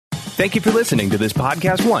Thank you for listening to this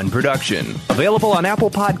Podcast One production, available on Apple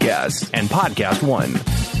Podcasts and Podcast One.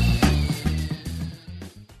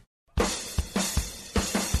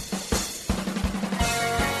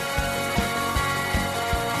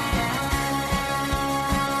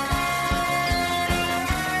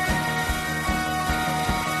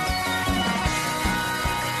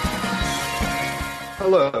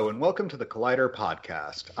 Hello, and welcome to the Collider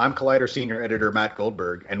Podcast. I'm Collider Senior Editor Matt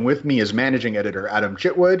Goldberg, and with me is Managing Editor Adam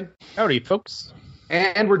Chitwood. Howdy, folks.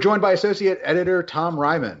 And we're joined by Associate Editor Tom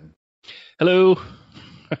Ryman. Hello.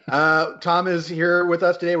 Tom is here with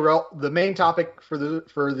us today. The main topic for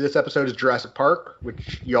this episode is Jurassic Park,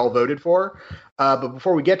 which you all voted for. But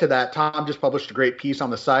before we get to that, Tom just published a great piece on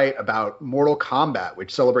the site about Mortal Kombat,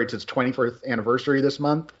 which celebrates its 21st anniversary this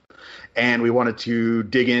month. And we wanted to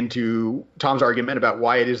dig into Tom's argument about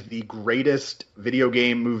why it is the greatest video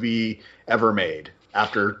game movie ever made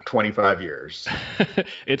after 25 years.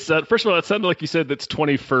 It's first of all, it sounded like you said that's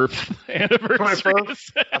 21st anniversary.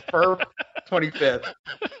 25th.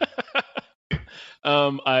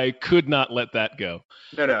 I could not let that go.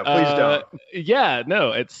 No, please don't. Yeah,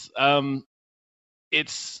 no, it's. I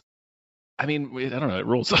mean, I don't know. It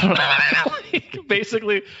rules.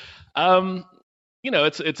 Basically.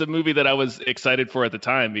 It's a movie that I was excited for at the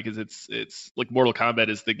time because it's like Mortal Kombat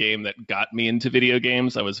is the game that got me into video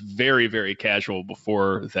games. I was very, very casual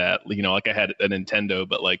before that. Like I had a Nintendo,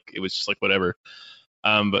 but like it was just like whatever.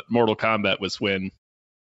 But Mortal Kombat was when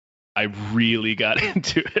I really got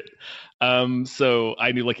into it. So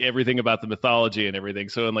I knew like everything about the mythology and everything.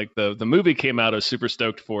 So when like the movie came out, I was super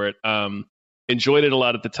stoked for it. Enjoyed it a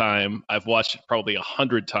lot at the time. I've watched it probably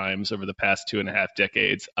 100 times over the past 2.5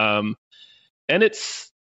 decades. And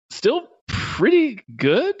it's still pretty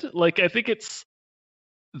good. Like, I think it's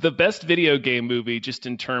the best video game movie just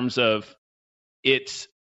in terms of it's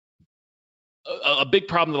a big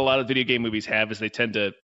problem that a lot of video game movies have is they tend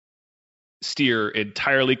to steer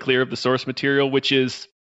entirely clear of the source material, which is,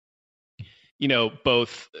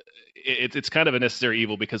 both it's kind of a necessary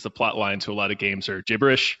evil because the plot lines to a lot of games are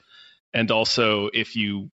gibberish. And also, if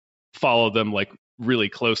you follow them like really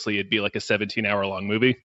closely, it'd be like a 17-hour long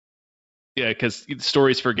movie. Yeah, because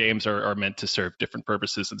stories for games are meant to serve different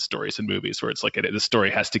purposes than stories in movies, where it's like the story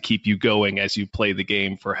has to keep you going as you play the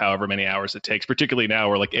game for however many hours it takes, particularly now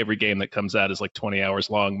where like every game that comes out is like 20 hours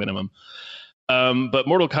long minimum. But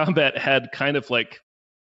Mortal Kombat had kind of like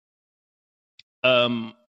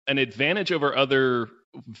an advantage over other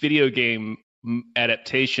video game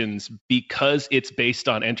adaptations because it's based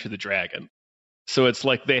on Enter the Dragon. So it's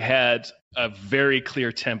like they had a very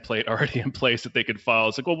clear template already in place that they could follow.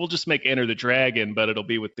 It's like, well, we'll just make Enter the Dragon, but it'll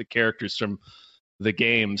be with the characters from the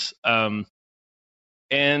games. And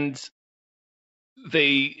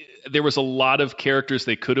there was a lot of characters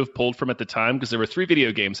they could have pulled from at the time because there were 3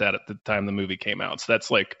 video games out at the time the movie came out. So that's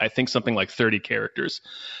like, I think something like 30 characters.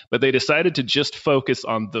 But they decided to just focus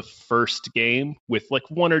on the first game with like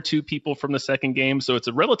 1 or 2 people from the second game. So it's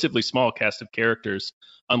a relatively small cast of characters,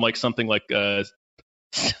 unlike something like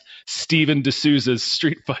Steven D'Souza's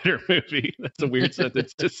Street Fighter movie. That's a weird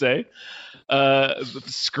sentence to say. The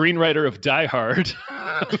screenwriter of Die Hard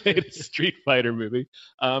made a Street Fighter movie.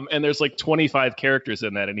 And there's like 25 characters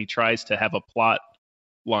in that, and he tries to have a plot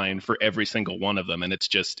line for every single one of them. And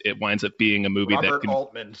it winds up being a movie Robert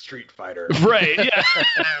Altman Street Fighter. Right, yeah.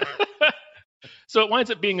 So it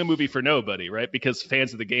winds up being a movie for nobody, right? Because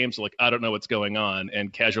fans of the games are like, I don't know what's going on.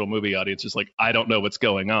 And casual movie audience is like, I don't know what's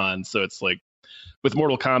going on. So it's like, with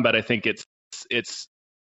Mortal Kombat, I think it's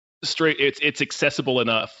straight. It's accessible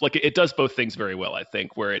enough. Like it does both things very well. I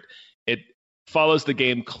think where it follows the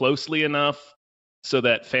game closely enough so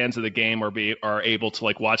that fans of the game are able to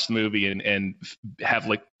like watch the movie and have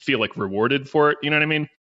like feel like rewarded for it. You know what I mean?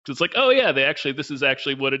 So it's like, oh yeah, this is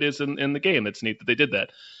actually what it is in the game. It's neat that they did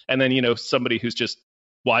that. And then somebody who's just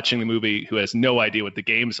watching the movie who has no idea what the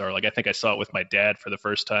games are. Like I think I saw it with my dad for the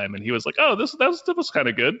first time, and he was like, oh, that was kind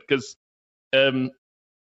of good because.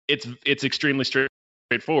 It's extremely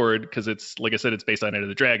straightforward because it's like I said, it's based on Enter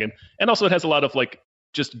the Dragon, and also it has a lot of like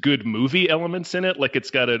just good movie elements in it. Like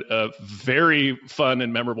it's got a very fun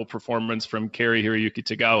and memorable performance from Cary Hiroyuki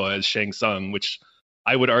Tagawa as Shang Tsung, which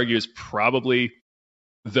I would argue is probably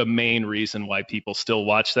the main reason why people still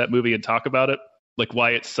watch that movie and talk about it. Like why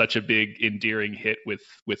it's such a big endearing hit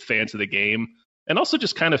with fans of the game and also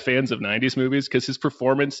just kind of fans of 90s movies because his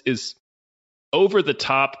performance is over the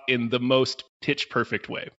top in the most pitch perfect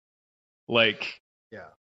way. Like, yeah,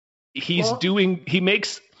 he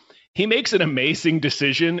makes an amazing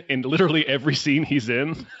decision in literally every scene he's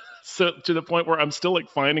in. So to the point where I'm still like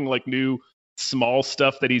finding like new small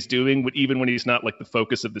stuff that he's doing, even when he's not like the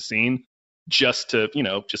focus of the scene, just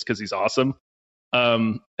because he's awesome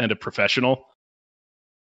and a professional.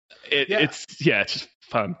 It's just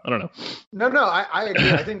fun. I don't know. No, I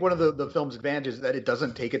agree. I think one of the film's advantages is that it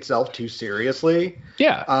doesn't take itself too seriously.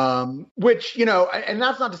 Yeah. Which, and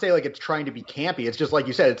that's not to say like it's trying to be campy. It's just like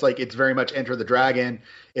you said, it's like it's very much Enter the Dragon.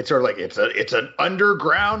 It's sort of like it's an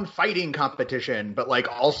underground fighting competition, but like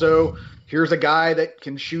also here's a guy that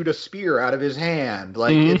can shoot a spear out of his hand.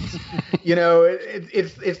 Like it's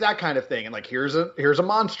it's that kind of thing. And like here's a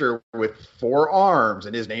monster with 4 arms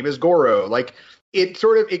and his name is Goro. Like it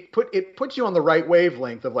sort of it puts you on the right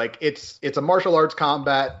wavelength of like it's a martial arts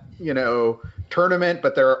combat tournament,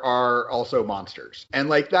 but there are also monsters, and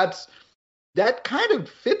like that kind of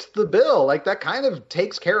fits the bill. Like that kind of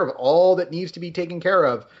takes care of all that needs to be taken care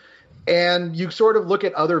of. And you sort of look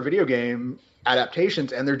at other video game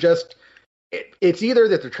adaptations, and they're just it's either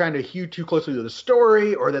that they're trying to hew too closely to the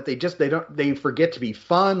story, or that they forget to be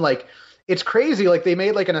fun. Like it's crazy. Like they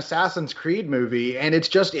made like an Assassin's Creed movie, and it's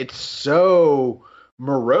so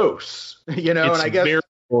morose, and I guess very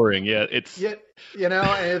boring. Yeah, and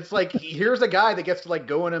it's like here's a guy that gets to like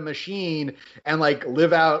go in a machine and like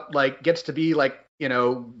live out, like gets to be like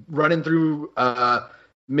running through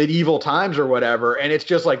medieval times or whatever, and it's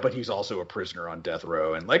just like, but he's also a prisoner on death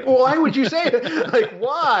row, and like, why would you say it? Like,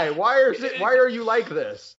 why are you like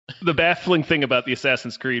this? The baffling thing about the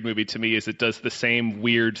Assassin's Creed movie to me is it does the same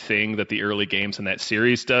weird thing that the early games in that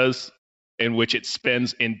series does, in which it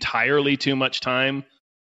spends entirely too much time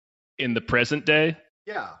in the present day.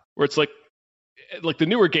 Yeah, where it's like the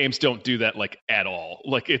newer games don't do that like at all.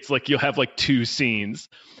 Like it's like you'll have like 2 scenes,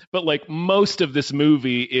 but like most of this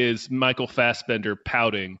movie is Michael Fassbender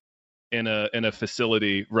pouting in a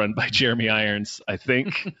facility run by Jeremy Irons, I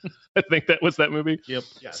think. I think that was that movie. Yep.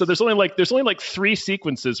 Yes. So there's only like 3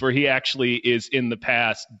 sequences where he actually is in the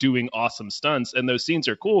past doing awesome stunts, and those scenes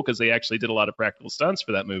are cool because they actually did a lot of practical stunts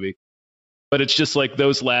for that movie. But it's just like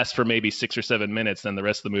those last for maybe 6 or 7 minutes, then the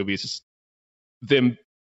rest of the movie is just them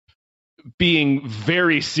being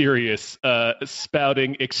very serious,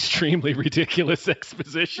 spouting extremely ridiculous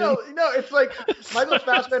exposition. No, it's like Michael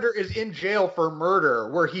Fassbender is in jail for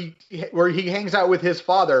murder, where he hangs out with his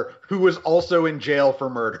father, who was also in jail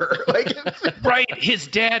for murder. Like, right, his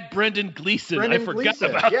dad, Brendan Gleeson. I forgot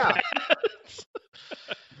about that.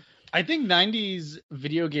 I think 90s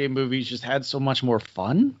video game movies just had so much more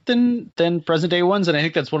fun than present day ones. And I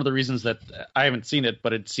think that's one of the reasons that I haven't seen it,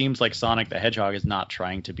 but it seems like Sonic the Hedgehog is not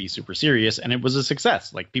trying to be super serious. And it was a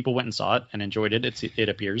success. Like people went and saw it and enjoyed it. It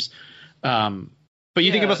appears. But you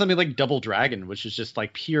think about something like Double Dragon, which is just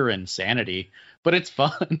like pure insanity, but it's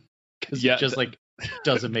fun because it just like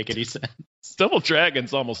doesn't make any sense. Double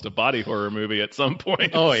Dragon's almost a body horror movie at some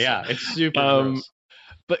point. Oh yeah. It's super gross.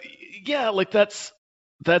 But yeah, like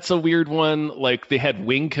that's a weird one. Like they had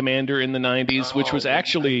Wing Commander in the 90s, which was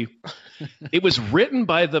actually, it was written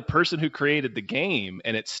by the person who created the game,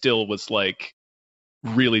 and it still was like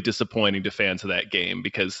really disappointing to fans of that game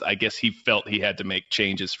because I guess he felt he had to make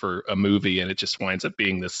changes for a movie, and it just winds up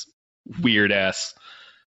being this weird ass.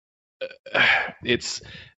 It's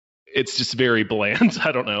just very bland.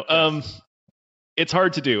 I don't know. It's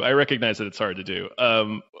hard to do. I recognize that it's hard to do.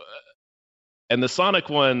 And the Sonic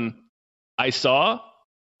one I saw.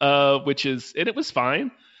 And it was fine,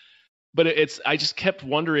 but I just kept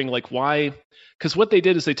wondering like why, because what they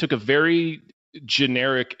did is they took a very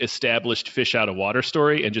generic established fish out of water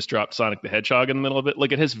story and just dropped Sonic the Hedgehog in the middle of it.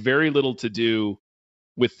 Like it has very little to do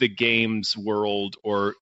with the game's world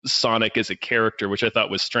or Sonic as a character, which I thought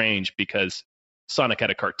was strange because Sonic had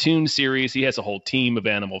a cartoon series. He has a whole team of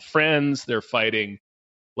animal friends. They're fighting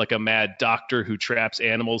like a mad doctor who traps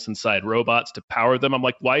animals inside robots to power them. I'm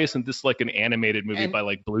like, why isn't this like an animated movie by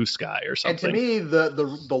like Blue Sky or something? And to me,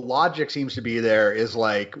 the logic seems to be there is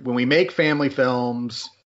like when we make family films,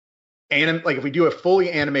 and like if we do a fully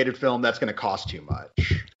animated film, that's going to cost too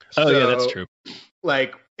much. Yeah, that's true.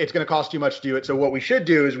 Like it's going to cost too much to do it. So what we should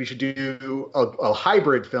do is we should do a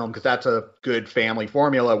hybrid film because that's a good family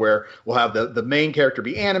formula where we'll have the main character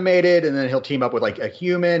be animated, and then he'll team up with like a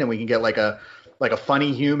human, and we can get like a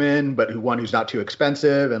funny human, but one who's not too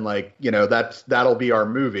expensive. And like, that'll be our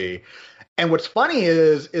movie. And what's funny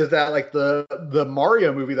is that like the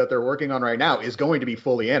Mario movie that they're working on right now is going to be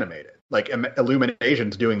fully animated, like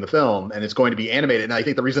Illumination's doing the film and it's going to be animated. And I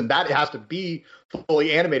think the reason that it has to be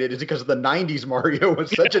fully animated is because the 90s Mario was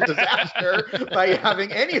such a disaster by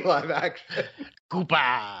having any live action.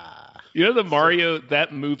 Koopa. The Mario,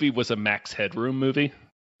 that movie was a Max Headroom movie.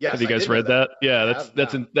 Yes, have you guys read that? Yeah,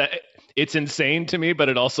 it's insane to me, but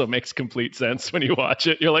it also makes complete sense when you watch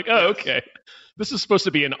it. You're like, oh, okay. This is supposed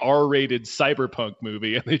to be an R-rated cyberpunk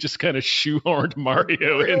movie, and they just kind of shoehorned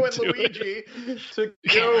Mario and into Luigi to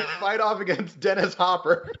go fight off against Dennis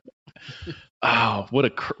Hopper. Oh, what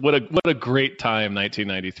a great time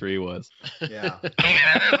 1993 was. Yeah.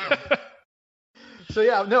 So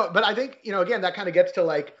yeah, no, but I think, again, that kind of gets to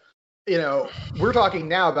like, we're talking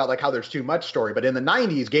now about like how there's too much story, but in the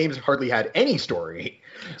 90s, games hardly had any story.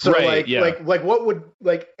 So right, what would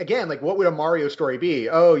a Mario story be?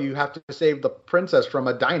 Oh, you have to save the princess from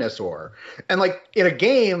a dinosaur. And like in a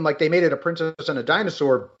game, like they made it a princess and a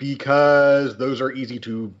dinosaur because those are easy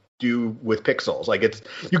to do with pixels. Like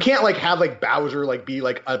you can't like have like Bowser like be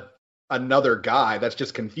like another guy. That's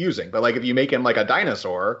just confusing. But like if you make him like a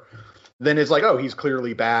dinosaur, then it's like, oh, he's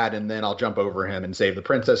clearly bad, and then I'll jump over him and save the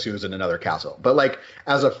princess who's in another castle. But like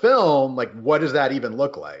as a film, like what does that even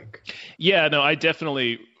look like? Yeah, no, I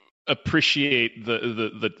definitely appreciate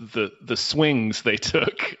the swings they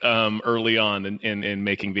took early on in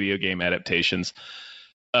making video game adaptations.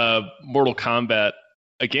 Mortal Kombat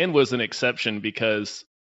again was an exception because,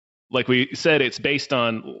 like we said, it's based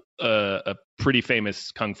on a pretty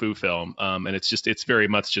famous kung fu film, and it's very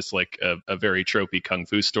much just like a very tropey kung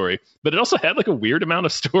fu story. But it also had like a weird amount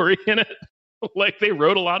of story in it. Like they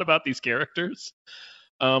wrote a lot about these characters,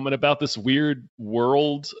 and about this weird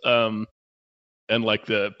world, and like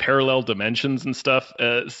the parallel dimensions and stuff.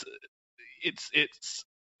 I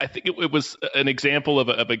think it was an example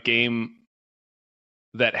of a game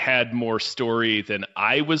that had more story than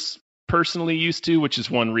I was personally used to, which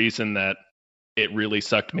is one reason that it really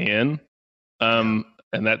sucked me in. And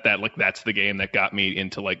that's the game that got me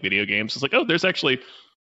into like video games. It's like, oh, there's actually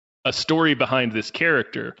a story behind this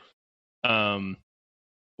character,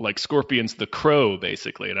 like Scorpion's the Crow,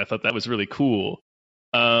 basically, and I thought that was really cool.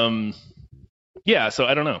 Yeah, so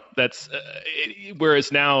I don't know. That's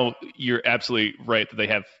whereas now you're absolutely right that they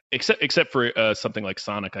have, except for something like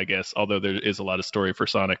Sonic, I guess. Although there is a lot of story for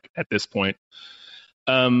Sonic at this point.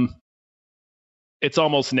 It's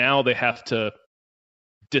almost now they have to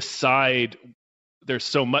decide. There's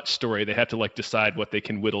so much story, they have to like decide what they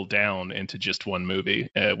can whittle down into just one movie,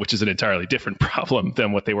 which is an entirely different problem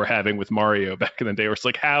than what they were having with Mario back in the day, where it's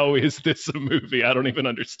like, how is this a movie? I don't even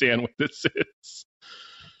understand what this is.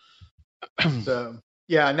 So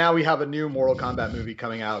yeah, now we have a new Mortal Kombat movie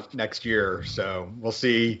coming out next year, so we'll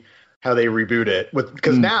see how they reboot it.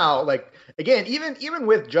 Because now, like again, even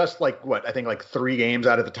with just like what I think like 3 games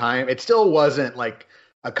out at the time, it still wasn't like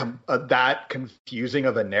that confusing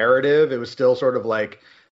of a narrative. It was still sort of like,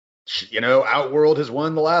 Outworld has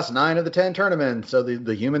won the last 9 of the 10 tournaments, so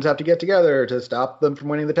the humans have to get together to stop them from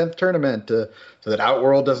winning the 10th tournament, so that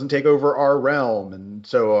Outworld doesn't take over our realm, and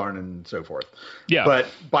so on and so forth. Yeah. But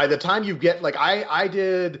by the time you get like I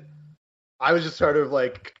was just sort of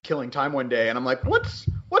like killing time one day, and I'm like, what's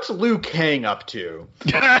Liu Kang up to?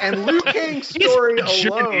 And Liu Kang's story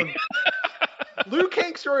alone. Liu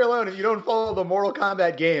Kang's story alone, if you don't follow the Mortal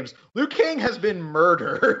Kombat games, Liu Kang has been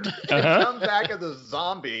murdered and come back as a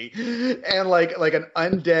zombie and like an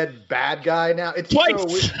undead bad guy now. It's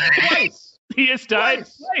twice. Twice. He has died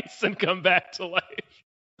twice and come back to life.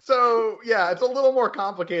 So yeah, it's a little more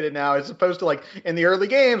complicated now, as opposed to like in the early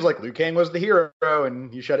games, like Liu Kang was the hero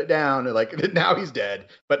and you shut it down, and like now he's dead,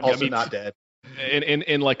 but also not dead.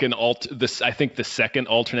 In like I think the second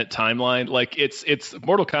alternate timeline, like it's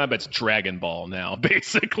Mortal Kombat's Dragon Ball now,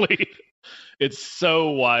 basically. It's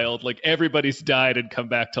so wild. Like everybody's died and come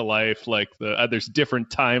back to life. Like there's different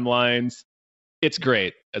timelines. It's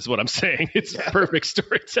great, is what I'm saying. It's perfect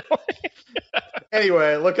storytelling.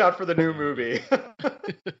 Anyway, look out for the new movie.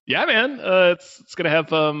 Yeah, man. It's gonna have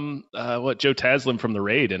Joe Taslim from The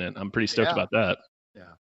Raid in it. I'm pretty stoked about that. Yeah.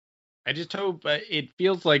 I just hope it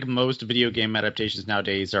feels like most video game adaptations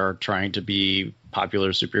nowadays are trying to be popular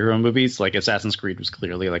superhero movies. Like Assassin's Creed was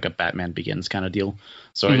clearly like a Batman Begins kind of deal.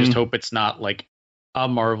 So I just hope it's not like a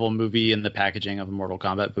Marvel movie in the packaging of a Mortal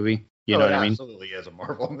Kombat movie. You know what I mean? Absolutely is a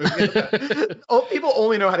Marvel movie. People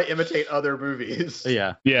only know how to imitate other movies.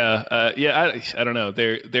 Yeah. I don't know.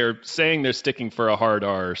 They're saying they're sticking for a hard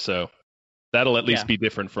R, so that'll at least be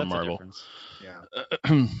different from Marvel. Yeah.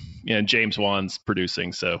 And James Wan's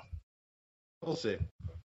producing, so we'll see.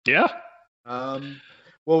 Yeah. Well,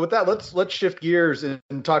 with that, let's shift gears and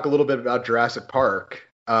talk a little bit about Jurassic Park,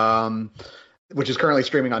 which is currently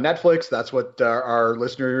streaming on Netflix. That's what our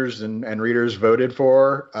listeners and readers voted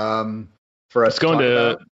for us.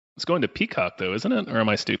 It's going to Peacock, though, isn't it? Or am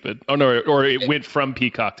I stupid? Oh no, or it went from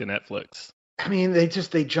Peacock to Netflix. I mean, they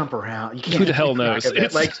jump around. You can't. Who the hell knows?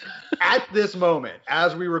 Like at this moment,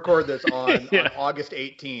 as we record this on August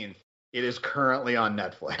 18th, It is currently on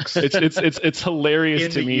Netflix. It's hilarious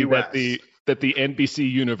In to the me US. that the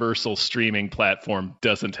NBC Universal streaming platform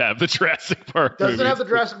doesn't have the Jurassic Park Doesn't movies. have the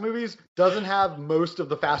Jurassic movies, doesn't have most of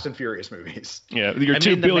the Fast and Furious movies. Yeah, your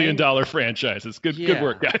 $2 billion franchises. Good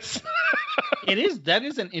work, guys. That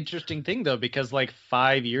is an interesting thing though, because like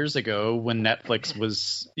 5 years ago when Netflix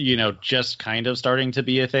was, just kind of starting to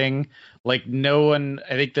be a thing, like I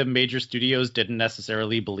think the major studios didn't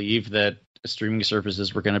necessarily believe that streaming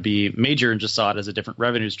services were going to be major and just saw it as a different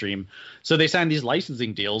revenue stream. So they signed these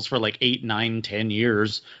licensing deals for like 8, 9, 10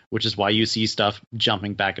 years, which is why you see stuff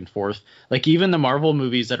jumping back and forth. Like even the Marvel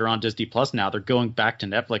movies that are on Disney Plus now, they're going back to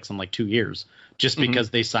Netflix in like 2 years just because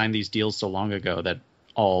they signed these deals so long ago that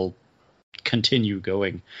all continue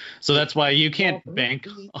going. So that's why you can't bank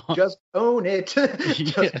on... Just own it.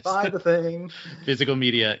 Just buy the thing. Physical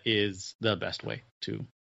media is the best way to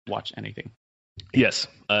watch anything. Yes,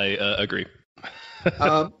 I agree.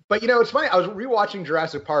 But it's funny. I was rewatching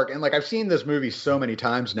Jurassic Park, and like I've seen this movie so many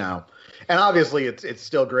times now, and obviously it's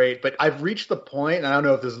still great. But I've reached the point, and I don't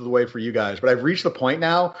know if this is the way for you guys, but I've reached the point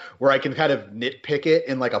now where I can kind of nitpick it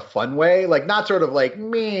in like a fun way, like not sort of like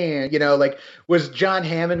man, like was John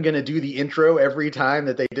Hammond going to do the intro every time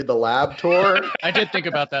that they did the lab tour? I did think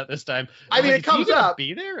about that this time. I mean, it comes up.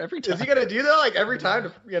 Be there every time. Is he going to do that like every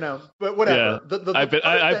time? But whatever.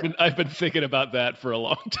 Yeah. I've been thinking about that for a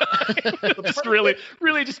long time. Just really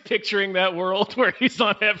just picturing that world where he's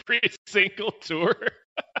on every single tour.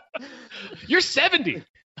 You're 70.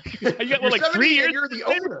 You got like 70 3 years. And you're the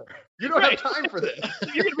owner. You don't have time for this.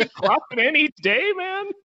 You're gonna be cropping any day, man.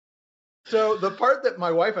 So the part that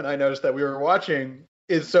my wife and I noticed that we were watching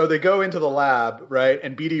is so they go into the lab, right?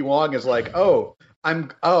 And BD Wong is like,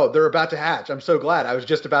 they're about to hatch. I'm so glad. I was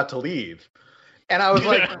just about to leave. And I was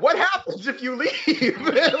like, what happens if you leave?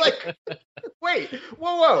 Like, wait,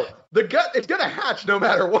 whoa. It's going to hatch no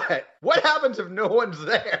matter what. What happens if no one's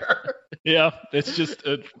there? Yeah, it's just...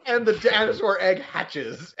 And the dinosaur egg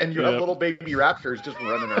hatches, and you have little baby raptors just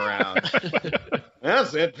running around.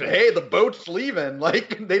 That's it. Hey, the boat's leaving.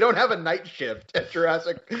 Like, they don't have a night shift at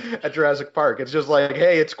Jurassic Park. It's just like,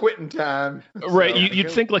 hey, it's quitting time. Right. So,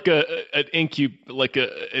 you'd think like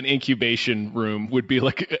an incubation room would be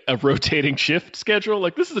like a rotating shift schedule.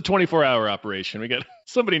 Like, this is a 24-hour operation. We got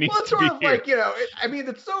somebody needs to be here. Like,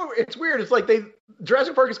 it's weird. It's like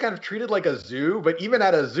Jurassic Park is kind of treated like a zoo, but even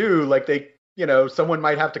at a zoo, like someone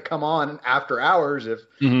might have to come on after hours if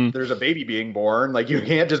there's a baby being born. Like, you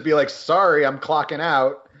can't just be like, sorry, I'm clocking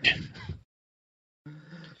out.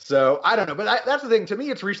 So I don't know, but that's the thing. To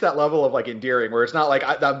me, it's reached that level of like endearing where it's not like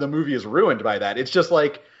the movie is ruined by that. It's just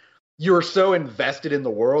like you're so invested in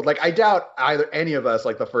the world. Like, I doubt any of us,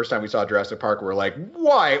 like the first time we saw Jurassic Park, were like,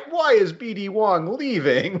 why is BD Wong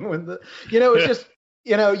leaving? It's just,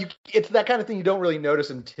 it's that kind of thing you don't really notice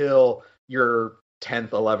until your 10th,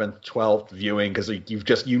 11th, 12th viewing, because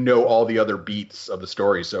you know all the other beats of the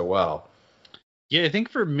story so well. Yeah, I think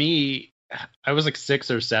for me, I was like 6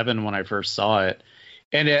 or 7 when I first saw it.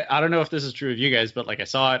 And I don't know if this is true of you guys, but like I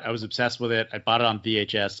saw it, I was obsessed with it. I bought it on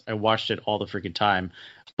VHS. I watched it all the freaking time.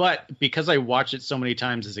 But because I watched it so many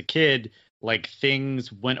times as a kid, like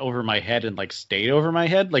things went over my head and like stayed over my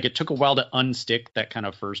head. Like it took a while to unstick that kind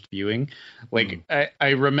of first viewing. Like I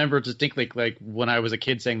remember distinctly, like when I was a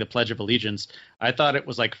kid saying the Pledge of Allegiance, I thought it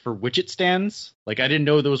was like for which it stands. Like I didn't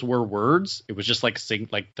know those were words. It was just like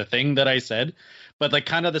the thing that I said. But like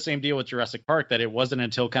kind of the same deal with Jurassic Park, that it wasn't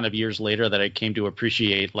until kind of years later that I came to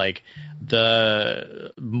appreciate like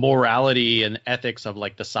the morality and ethics of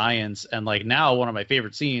like the science. And like now one of my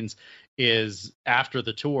favorite scenes is after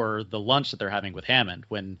the tour, the lunch that they're having with Hammond,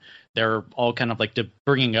 when they're all kind of like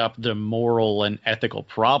bringing up the moral and ethical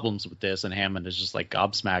problems with this. And Hammond is just like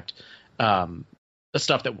gobsmacked, the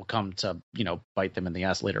stuff that will come to, bite them in the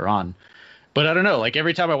ass later on. But I don't know, like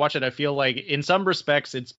every time I watch it, I feel like in some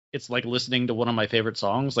respects, it's like listening to one of my favorite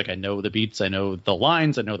songs. Like I know the beats, I know the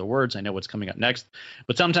lines, I know the words, I know what's coming up next.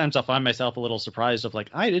 But sometimes I'll find myself a little surprised of like,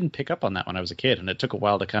 I didn't pick up on that when I was a kid. And it took a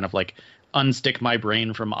while to kind of like unstick my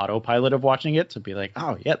brain from autopilot of watching it to be like,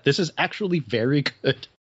 oh yeah, this is actually very good.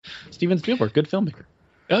 Steven Spielberg, good filmmaker.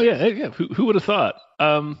 Oh yeah. Who would have thought?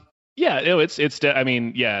 Yeah, I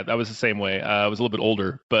mean, yeah, I was the same way. I was a little bit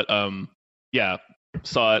older, but yeah.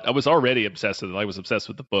 Saw it. I was already obsessed with it. I was obsessed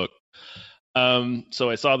with the book. So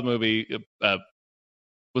I saw the movie,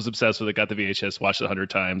 was obsessed with it, got the VHS, watched it 100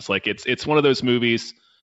 times. Like it's one of those movies,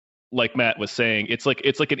 like Matt was saying, it's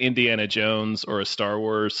like an Indiana Jones or a Star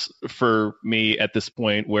Wars for me at this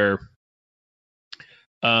point, where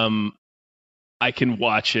I can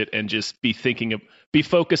watch it and just be thinking of be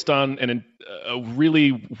focused on a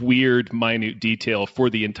really weird, minute detail for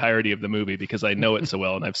the entirety of the movie because I know it so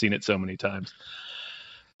well and I've seen it so many times.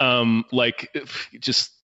 Like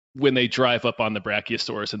just when they drive up on the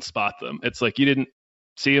Brachiosaurus and spot them, it's like you didn't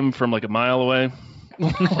see them from like a mile away.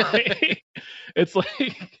 It's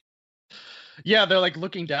like. Yeah, they're like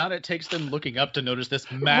looking down. It takes them looking up to notice this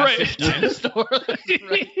massive dinosaur.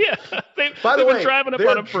 Right. Yeah. By the they've way, been driving up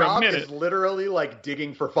on them for a minute. Their job is literally like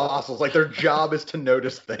digging for fossils. Like their job is to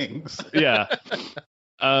notice things. Yeah.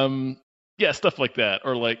 Yeah, stuff like that.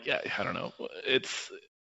 Or like, yeah, I don't know.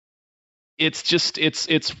 It's just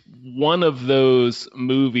it's one of those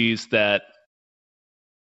movies that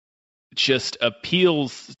just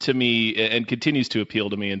appeals to me and continues to appeal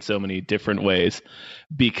to me in so many different ways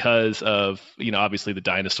because of, obviously the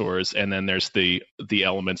dinosaurs. And then there's the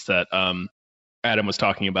elements that Adam was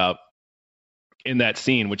talking about in that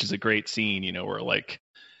scene, which is a great scene, where like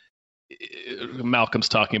Malcolm's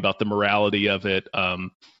talking about the morality of it.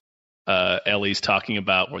 Ellie's talking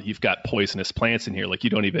about, well, you've got poisonous plants in here. Like you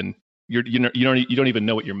don't even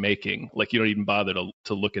know what you're making. Like you don't even bother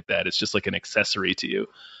to look at that. It's just like an accessory to you.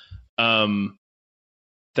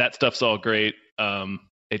 That stuff's all great.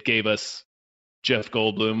 It gave us Jeff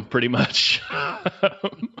Goldblum pretty much.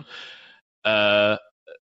 Yeah,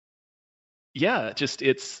 just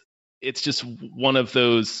it's just one of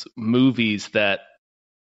those movies that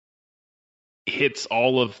hits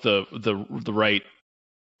all of the right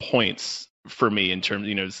points for me in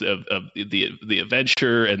terms, of the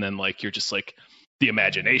adventure, and then like you're just like the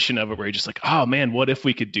imagination of it, where you're just like, oh man, what if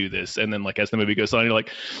we could do this? And then like as the movie goes on, you're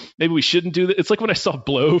like, maybe we shouldn't do this. It's like when I saw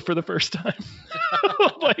Blow for the first time,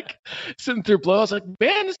 like sitting through Blow, I was like,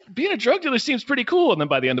 man, being a drug dealer seems pretty cool. And then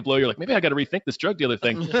by the end of Blow, you're like, maybe I got to rethink this drug dealer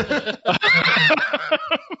thing.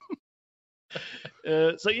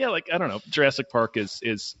 So yeah, like I don't know, Jurassic Park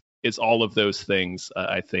is all of those things,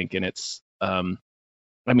 I think, and it's I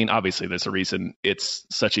mean, obviously there's a reason it's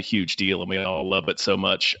such a huge deal and we all love it so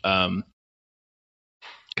much.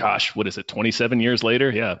 Gosh, what is it? 27 years later?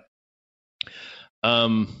 Yeah. Yeah. I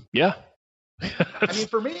mean,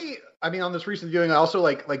 for me, on this recent viewing, I also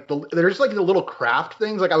like there's like the little craft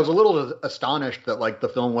things. Like I was a little astonished that like the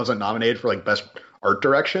film wasn't nominated for like best art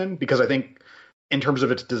direction, because I think in terms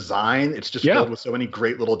of its design, it's just filled with so many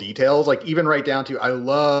great little details. Like even right down to, I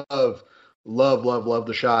love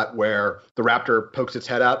the shot where the raptor pokes its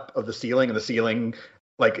head up of the ceiling, and the ceiling,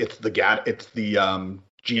 like it's the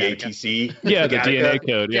GATC. Yeah, the DNA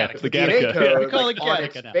code. Yeah, the DNA code. Yeah. We call like, it on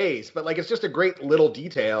its Gattaca now. face, but like it's just a great little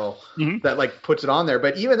detail that like puts it on there.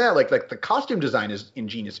 But even that, like the costume design is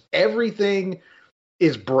ingenious. Everything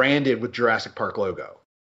is branded with Jurassic Park logo.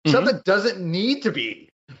 Stuff that doesn't need to be.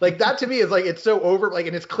 Like that to me is like, it's so over, like,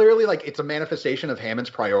 and it's clearly like it's a manifestation of Hammond's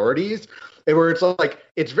priorities, and where it's like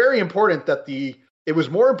it's very important that it was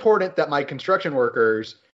more important that my construction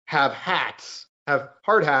workers have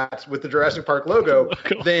hard hats with the Jurassic Park logo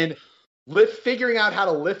than figuring out how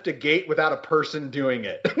to lift a gate without a person doing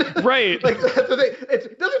it. Right. Like that's the thing.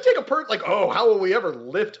 It doesn't take a person, like, oh, how will we ever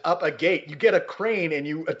lift up a gate? You get a crane and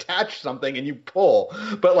you attach something and you pull.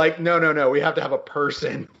 But like, no, we have to have a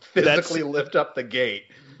person physically lift up the gate.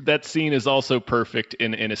 That scene is also perfect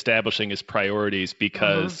in establishing his priorities,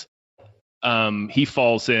 because he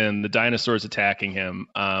falls in, the dinosaurs attacking him.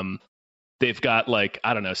 They've got like,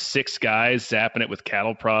 I don't know, 6 guys zapping it with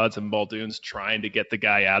cattle prods and Muldoon's trying to get the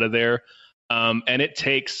guy out of there. And it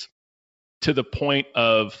takes to the point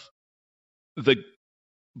of the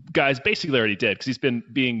guy's basically already dead, because he's been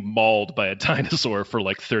being mauled by a dinosaur for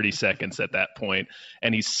like 30 seconds at that point.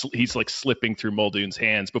 And he's like slipping through Muldoon's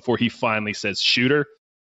hands before he finally says, shoot her.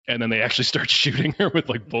 And then they actually start shooting her with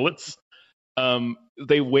like bullets.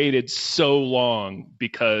 They waited so long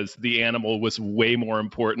because the animal was way more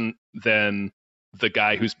important than the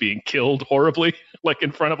guy who's being killed horribly, like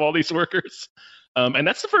in front of all these workers. And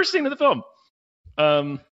that's the first scene of the film.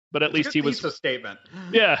 But at least he was a statement.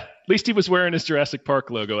 Yeah, at least he was wearing his Jurassic Park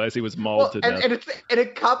logo as he was mauled to death. And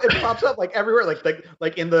it pops up like everywhere,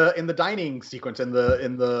 like in the dining sequence in the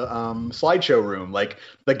slideshow room, like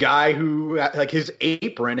the guy who, like, his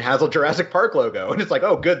apron has a Jurassic Park logo, and it's like,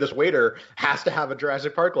 oh, good, this waiter has to have a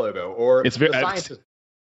Jurassic Park logo, or it's very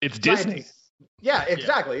it's Disney. Yeah,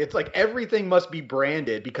 exactly. Yeah. It's like everything must be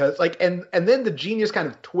branded, because like, and then the genius kind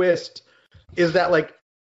of twist is that like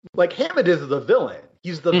Hammond is the villain.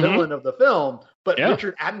 He's the villain of the film, but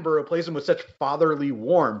Richard Attenborough plays him with such fatherly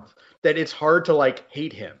warmth that it's hard to like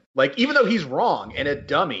hate him. Like, even though he's wrong and a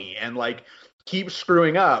dummy and like keeps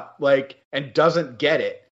screwing up, like, and doesn't get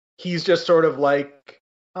it, he's just sort of like,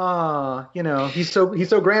 he's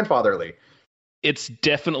so grandfatherly. it's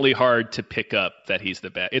definitely hard to pick up that he's the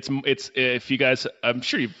bad. It's if you guys, I'm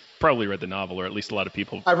sure you've probably read the novel, or at least a lot of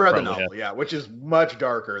people. I've read the novel, yeah, which is much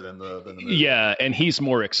darker than the movie. Yeah, and he's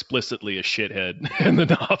more explicitly a shithead in the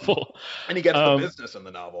novel. And he gets the business in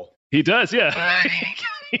the novel. He does, yeah.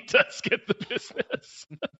 He does get the business.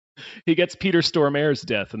 He gets Peter Stormare's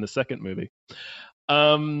death in the second movie.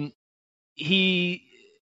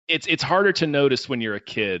 It's harder to notice when you're a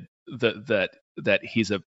kid that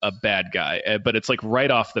he's a bad guy, but it's like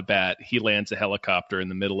right off the bat he lands a helicopter in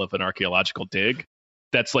the middle of an archaeological dig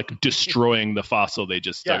that's like destroying the fossil they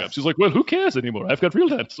just dug up. She's like, well, who cares anymore? I've got real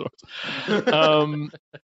dinosaurs.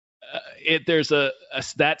 There's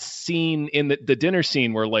that scene in the dinner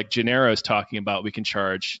scene where like Gennaro's talking about we can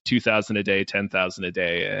charge $2,000 a day, $10,000 a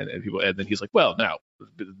day, and people, and then he's like, well, now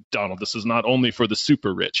Donald, this is not only for the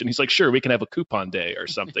super rich, and he's like, sure, we can have a coupon day or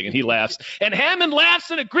something, and he laughs, and Hammond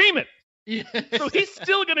laughs in agreement. Yes. So he's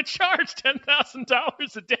still going to charge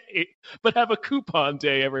 $10,000 a day, but have a coupon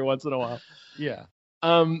day every once in a while. Yeah.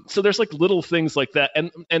 So there's like little things like that,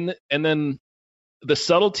 and then the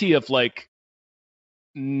subtlety of like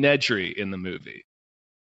Nedry in the movie.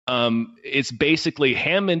 It's basically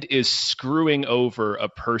Hammond is screwing over a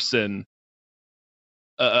person,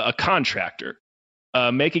 a contractor,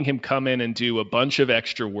 making him come in and do a bunch of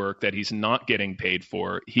extra work that he's not getting paid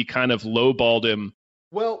for. He kind of lowballed him.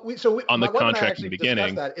 Well, on the contract in the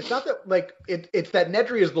beginning. That. It's not that like it's that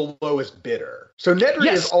Nedry is the lowest bidder. So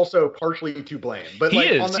Nedry is also partially to blame. But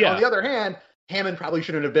like on the other hand, Hammond probably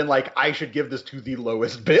shouldn't have been like, I should give this to the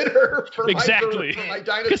lowest bidder for exactly my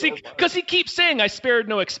dinosaur. Because he keeps saying I spared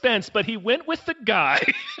no expense, but he went with the guy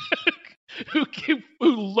who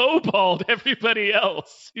lowballed everybody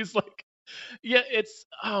else. He's like, yeah, it's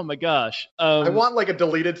oh my gosh. I want like a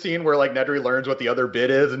deleted scene where like Nedry learns what the other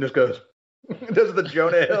bid is and just goes. This is the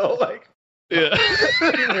Jonah Hill, like,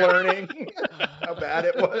 learning how bad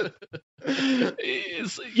it was.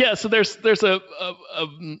 Yeah, so there's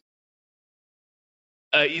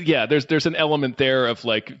an element there of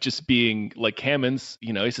like just being like Hammond's,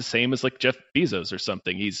 he's the same as like Jeff Bezos or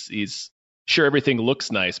something. He's sure everything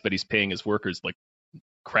looks nice, but he's paying his workers like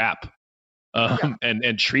crap.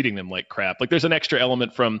 And treating them like crap. Like there's an extra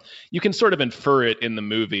element you can sort of infer it in the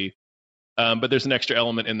movie. But there's an extra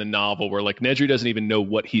element in the novel where like Nedry doesn't even know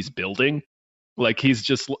what he's building. Like he's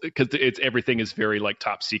just because everything is very like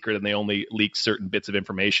top secret and they only leak certain bits of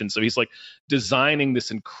information. So he's like designing this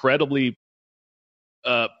incredibly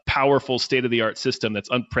powerful state of the art system that's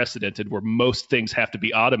unprecedented where most things have to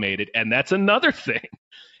be automated. And that's another thing.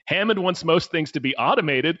 Hammond wants most things to be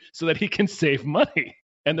automated so that he can save money.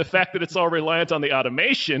 And the fact that it's all reliant on the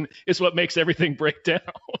automation is what makes everything break down.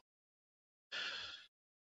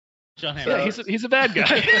 John Hammond. Yeah, he's a bad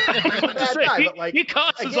guy. He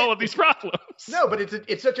causes all of these problems. No, but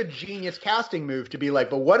it's such a genius casting move to be like,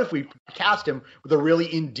 but what if we cast him with a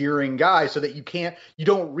really endearing guy so that you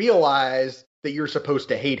don't realize that you're supposed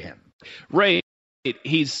to hate him. Right.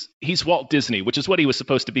 He's Walt Disney, which is what he was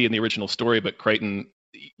supposed to be in the original story, but Crichton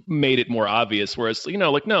made it more obvious. Whereas,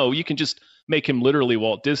 no, you can just make him literally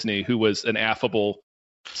Walt Disney, who was an affable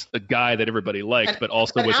a guy that everybody liked, but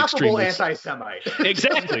also was extremely anti-Semite.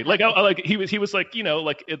 Exactly. Like he was like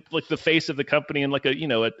like the face of the company and like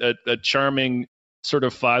a charming sort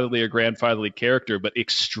of fatherly or grandfatherly character, but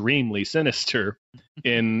extremely sinister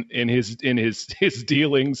in his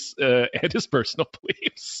dealings and his personal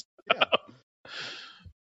beliefs.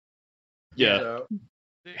 Yeah. So,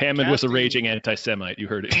 Hammond was a raging anti-Semite. You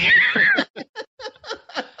heard it here.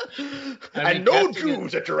 And no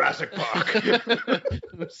Jews at Jurassic Park.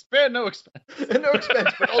 Spare no expense. No expense,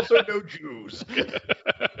 but also no Jews.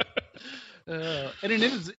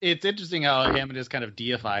 And it's interesting how Hammond is kind of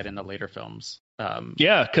deified in the later films.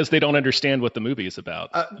 Yeah, because they don't understand what the movie is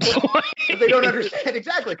about. They don't understand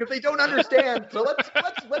exactly because they don't understand. So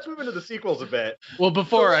let's move into the sequels a bit. Well,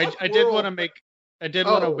 before I did want to make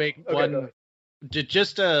one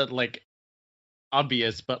just like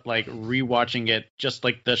obvious, but like rewatching it, just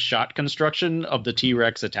like the shot construction of the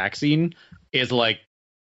T-Rex attack scene is like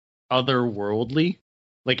otherworldly.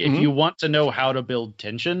 Like if you want to know how to build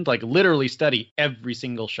tension, like literally study every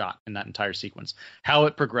single shot in that entire sequence, how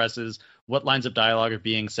it progresses, what lines of dialogue are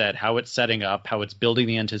being said, how it's setting up, how it's building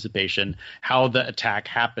the anticipation, how the attack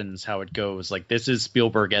happens, how it goes. Like this is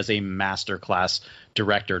Spielberg as a masterclass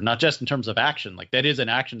director, not just in terms of action. Like that is an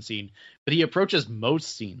action scene, but he approaches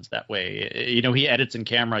most scenes that way. He edits in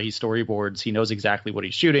camera, he storyboards, he knows exactly what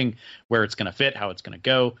he's shooting, where it's going to fit, how it's going to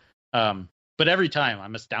go. But every time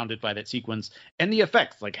I'm astounded by that sequence and the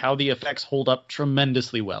effects, like how the effects hold up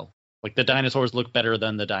tremendously well. Like the dinosaurs look better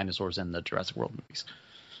than the dinosaurs in the Jurassic World movies.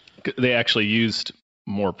 They actually used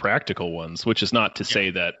more practical ones, which is not to say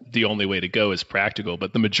that the only way to go is practical,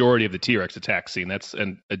 but the majority of the T-Rex attack scene, that's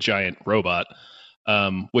a giant robot,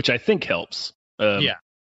 which I think helps.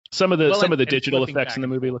 Some of the digital effects in the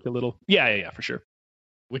movie look a little, for sure.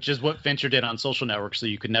 Which is what Fincher did on Social Network, so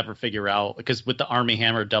you could never figure out, because with the Army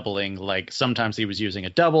Hammer doubling, like sometimes he was using a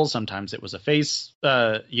double, sometimes it was a face,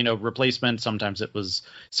 replacement, sometimes it was,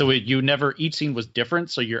 each scene was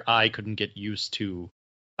different, so your eye couldn't get used to,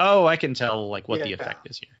 I can tell like what the effect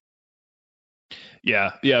is here.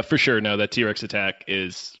 Yeah, for sure. No, that T-Rex attack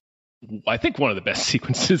is, I think, one of the best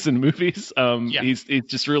sequences in movies. He's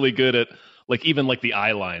just really good at even the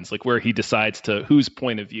eye lines, like where he decides to, whose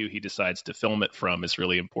point of view he decides to film it from is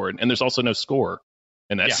really important. And there's also no score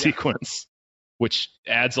in that sequence, which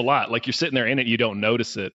adds a lot. Like you're sitting there in it, you don't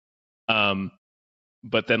notice it.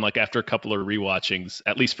 But then after a couple of rewatchings,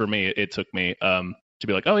 at least for me, it took me to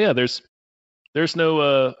be like, oh yeah, there's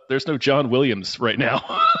no John Williams right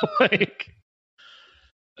now.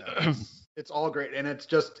 It's all great. And it's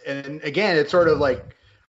just, and again, it's sort of like,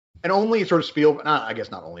 and only sort of Spielberg,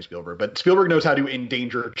 not only Spielberg, but Spielberg knows how to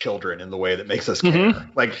endanger children in the way that makes us care.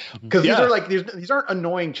 Mm-hmm. Because these aren't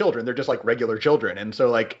annoying children; they're just regular children. And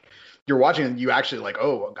so you're watching and you actually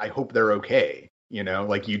I hope they're okay. You're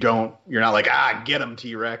not get them,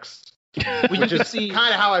 T-Rex. Which is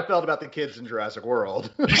kind of how I felt about the kids in Jurassic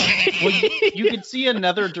World. You could see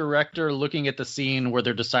another director looking at the scene where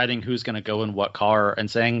they're deciding who's going to go in what car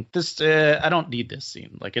and saying, "This, I don't need this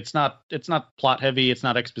scene. It's not plot heavy. It's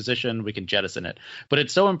not exposition. We can jettison it." But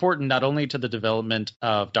it's so important not only to the development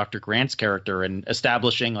of Dr. Grant's character and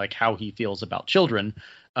establishing how he feels about children,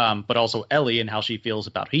 but also Ellie and how she feels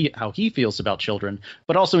about how he feels about children,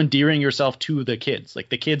 but also endearing yourself to the kids.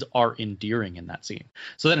 The kids are endearing in that scene.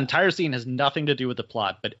 So that entire scene has nothing to do with the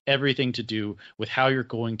plot, but everything to do with how you're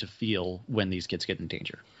going to feel when these kids get in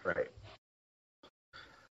danger. Right.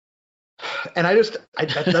 And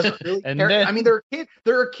that doesn't really care. Then, I mean,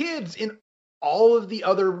 there are kids in all of the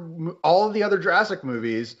other Jurassic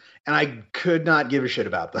movies, and I could not give a shit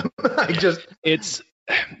about them.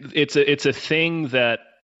 It's a thing that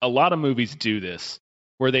a lot of movies do this,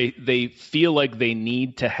 where they feel like they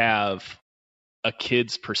need to have a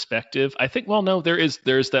kid's perspective. I think, well, no, there's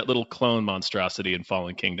that little clone monstrosity in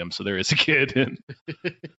Fallen Kingdom, so there is a kid, and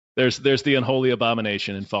there's the unholy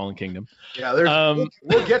abomination in Fallen Kingdom. Yeah,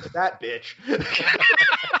 we'll get to that bitch.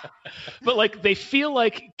 But they feel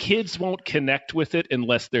like kids won't connect with it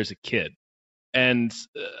unless there's a kid, and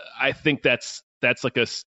I think that's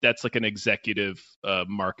an executive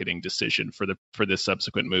marketing decision for the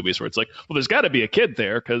subsequent movies, where it's well, there's got to be a kid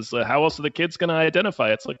there, because how else are the kids going to identify?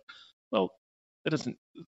 It's well, it doesn't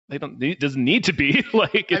need to be.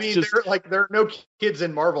 There are no kids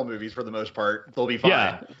in Marvel movies for the most part. They'll be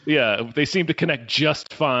fine. Yeah, they seem to connect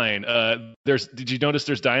just fine. Did you notice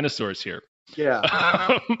there's dinosaurs here?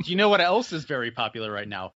 Yeah. Do you know what else is very popular right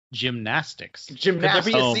now? Gymnastics. Could there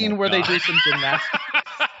be a scene where they do some gymnastics?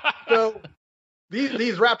 So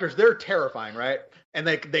these raptors, they're terrifying, right? And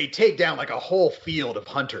they take down a whole field of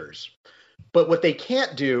hunters. But what they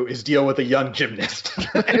can't do is deal with a young gymnast.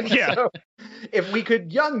 So if we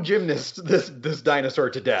could young gymnast this dinosaur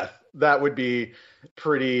to death, that would be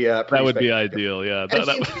pretty that would be ideal, yeah.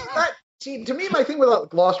 To me, my thing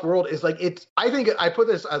with Lost World is I think I put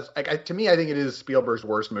this as to me, I think it is Spielberg's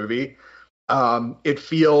worst movie. It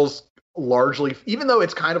feels largely, even though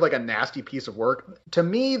it's kind of a nasty piece of work, to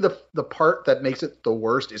me the part that makes it the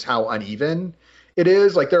worst is how uneven it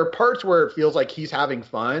is. There are parts where it feels like he's having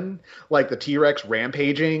fun, like the T-Rex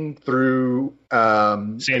rampaging through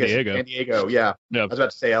San Diego. San Diego, yeah. I was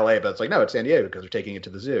about to say LA, but it's no, it's San Diego because they're taking it to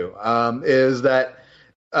the zoo. Is that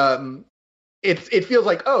it feels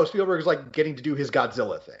like, oh, Spielberg is getting to do his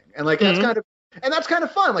Godzilla thing, and that's kind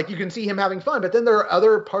of fun. You can see him having fun, but then there are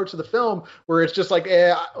other parts of the film where it's just I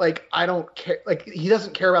don't care. He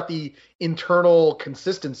doesn't care about the internal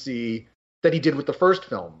consistency that he did with the first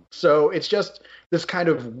film. So it's just this kind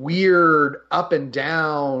of weird up and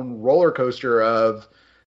down roller coaster of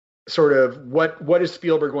sort of what is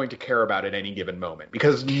Spielberg going to care about at any given moment,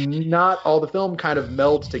 because not all the film kind of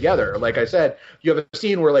melds together. Like I said, you have a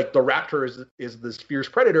scene where the raptor is this fierce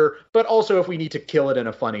predator, but also if we need to kill it in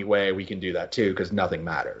a funny way, we can do that too, because nothing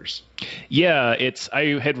matters. Yeah,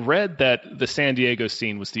 I had read that the San Diego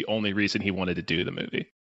scene was the only reason he wanted to do the movie.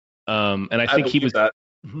 And I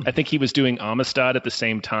think he was doing Amistad at the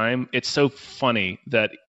same time. It's so funny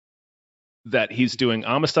that he's doing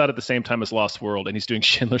Amistad at the same time as Lost World, and he's doing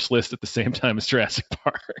Schindler's List at the same time as Jurassic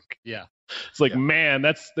Park. Yeah. It's man,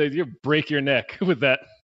 you break your neck with that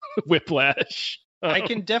whiplash. I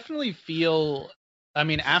can definitely feel I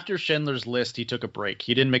mean, after Schindler's List, he took a break.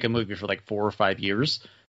 He didn't make a movie for like 4 or 5 years,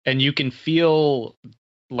 and you can feel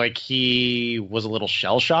like he was a little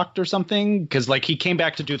shell shocked or something, because like he came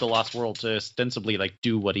back to do The Lost World to ostensibly like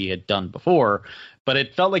do what he had done before, but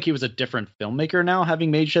it felt like he was a different filmmaker now, having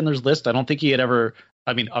made Schindler's List. I don't think he had ever.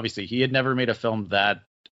 I mean, obviously, he had never made a film that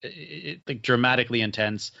like dramatically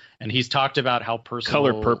intense, and he's talked about how personal.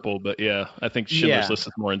 Color Purple, but yeah, I think Schindler's List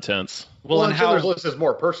is more intense. Well, and Schindler's List is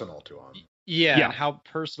more personal to him. Yeah, and how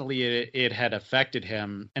personally it had affected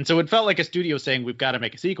him. And so it felt like a studio saying, we've got to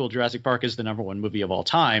make a sequel. Jurassic Park is the #1 movie of all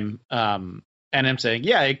time. And I'm saying,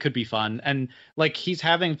 yeah, it could be fun. And like, he's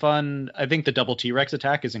having fun. I think the double T-Rex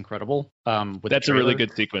attack is incredible. That's a really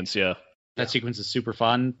good sequence, yeah. That sequence is super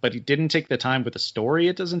fun, but he didn't take the time with the story,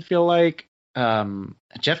 it doesn't feel like.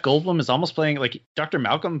 Jeff Goldblum is almost playing, like, Dr.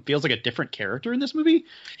 Malcolm feels like a different character in this movie,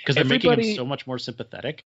 because they're making him so much more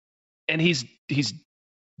sympathetic. And he's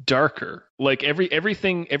darker, like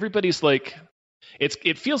everybody's like,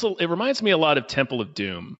 it reminds me a lot of Temple of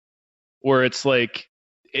Doom, where it's like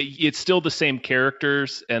it's still the same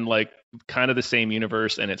characters and like kind of the same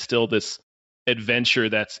universe, and it's still this adventure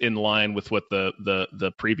that's in line with what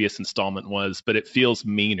the previous installment was, but it feels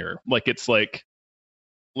meaner. Like it's like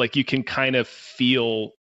you can kind of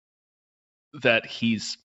feel that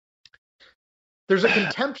there's a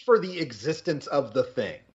contempt for the existence of the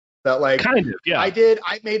thing. That like, kind of, yeah.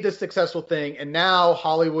 I made this successful thing, and now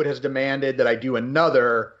Hollywood has demanded that I do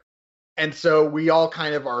another, and so we all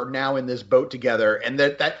kind of are now in this boat together, and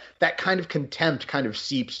that kind of contempt kind of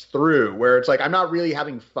seeps through, where it's like, I'm not really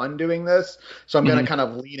having fun doing this, so I'm going to kind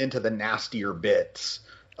of lean into the nastier bits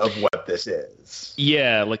of what this is.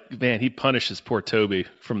 Yeah, like, man, he punishes poor Toby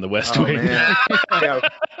from the West Wing. Man. Yeah.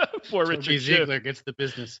 Poor Toby Richard Ziegler gets the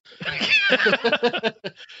business.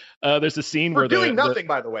 There's a scene We're where doing nothing,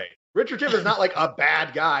 by the way. Richard Schiff is not like a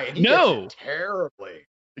bad guy, and he does it terribly.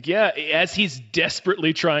 Yeah, as he's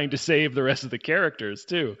desperately trying to save the rest of the characters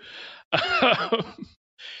too.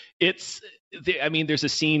 There's a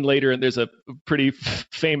scene later, and there's a pretty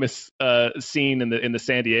famous scene in the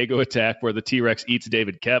San Diego attack where the T-Rex eats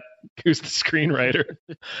David Koepp, who's the screenwriter.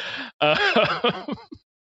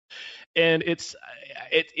 And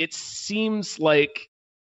it seems like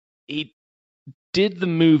he did the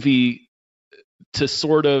movie to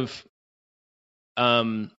sort of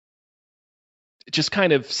just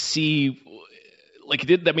kind of see, like,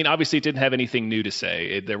 obviously it didn't have anything new to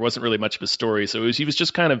say. There wasn't really much of a story, so he was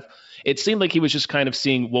just kind of, it seemed like he was just kind of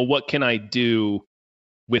seeing, well, what can I do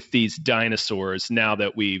with these dinosaurs now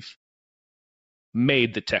that we've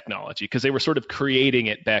made the technology? Because they were sort of creating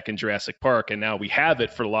it back in Jurassic Park, and now we have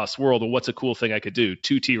it for Lost World. Well, what's a cool thing I could do?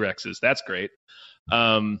 2 T-Rexes, that's great.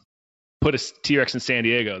 Put a T-Rex in San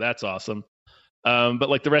Diego, that's awesome. But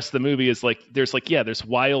like the rest of the movie is like, there's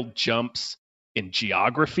wild jumps in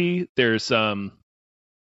geography. There's the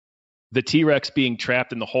T-Rex being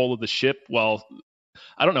trapped in the hull of the ship while,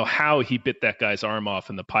 I don't know how he bit that guy's arm off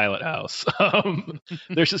in the pilot house.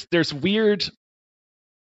 There's weird.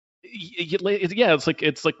 Yeah,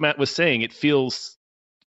 it's like Matt was saying, it feels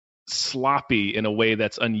sloppy in a way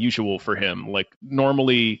that's unusual for him. Like,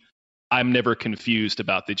 normally I'm never confused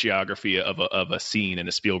about the geography of a scene in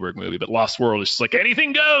a Spielberg movie, but Lost World is just like,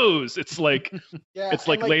 anything goes. It's like it's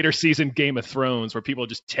like later season Game of Thrones where people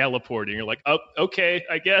just teleporting. You're like, oh, okay,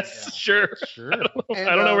 I guess, sure. I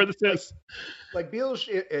don't know where this is. Like Beal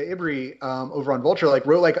Ibri over on Vulture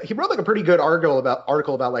wrote a pretty good article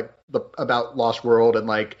about Lost World, and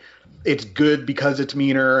like it's good because it's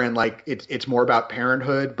meaner and like it's more about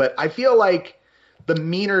parenthood. But I feel like the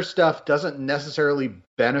meaner stuff doesn't necessarily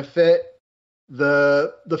benefit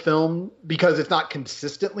the film because it's not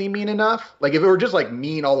consistently mean enough. Like if it were just like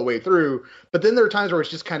mean all the way through, but then there are times where it's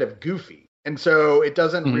just kind of goofy, and so it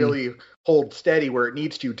doesn't really hold steady where it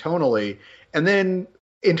needs to tonally. And then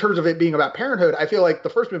in terms of it being about parenthood, I feel like the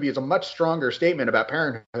first movie is a much stronger statement about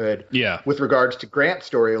parenthood with regards to Grant's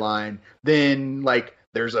storyline than like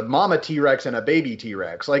there's a mama T-Rex and a baby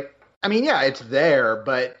T-Rex. Like, I mean, yeah, it's there,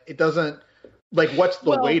 but it doesn't, like, what's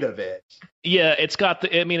the weight of it? Yeah, it's got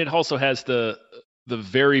it also has the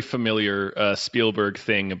very familiar Spielberg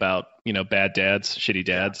thing about, bad dads, shitty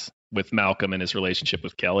dads with Malcolm and his relationship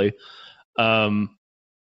with Kelly,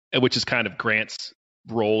 which is kind of Grant's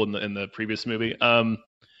role in the previous movie.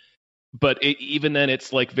 But even then,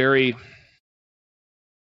 it's like you're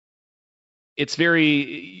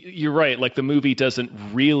right. Like the movie doesn't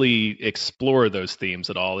really explore those themes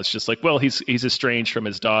at all. It's just like, well, he's estranged from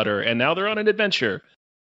his daughter, and now they're on an adventure.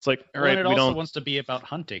 It's like, all right, and it also wants to be about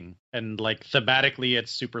hunting, and like thematically,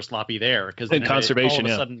 it's super sloppy there because conservation.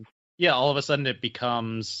 All of a sudden it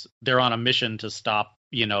becomes they're on a mission to stop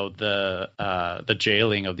the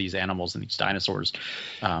jailing of these animals and these dinosaurs,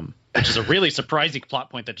 which is a really surprising plot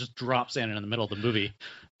point that just drops in the middle of the movie.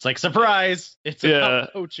 It's like, surprise, it's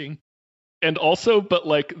about poaching. And also, but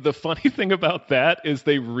like the funny thing about that is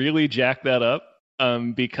they really jack that up,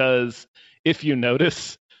 because if you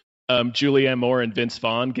notice, Julianne Moore and Vince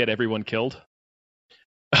Vaughn get everyone killed.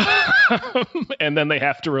 And then they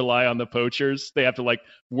have to rely on the poachers. They have to like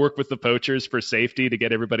work with the poachers for safety to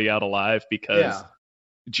get everybody out alive, because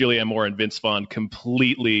Julianne Moore and Vince Vaughn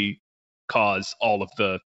completely cause all of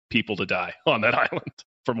the people to die on that island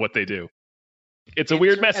from what they do. It's a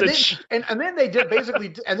weird message. And then they did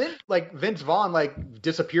basically, and then like Vince Vaughn like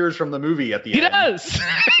disappears from the movie at the end. He does.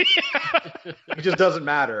 It just doesn't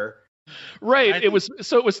matter. Right. It was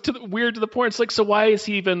weird to the point. It's like, so why is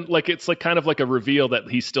he even like, it's like kind of like a reveal that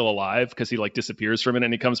he's still alive, because he like disappears from it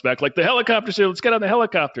and he comes back like, the helicopter's here, let's get on the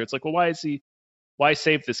helicopter. It's like, well, why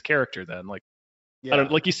save this character then? Like, I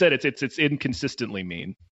don't, like you said, it's inconsistently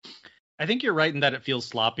mean. I think you're right in that it feels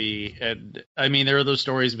sloppy. And I mean, there are those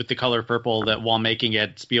stories with The Color Purple that while making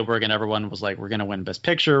it, Spielberg and everyone was like, we're going to win Best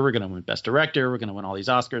Picture, we're going to win Best Director, we're going to win all these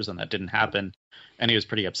Oscars, and that didn't happen. And he was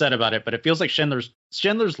pretty upset about it. But it feels like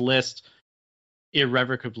Schindler's List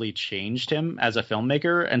irrevocably changed him as a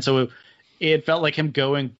filmmaker. And so it felt like him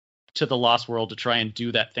going to the Lost World to try and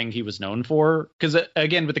do that thing he was known for. Because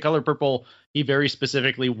again, with The Color Purple, he very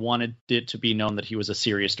specifically wanted it to be known that he was a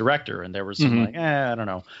serious director. And there was some like, I don't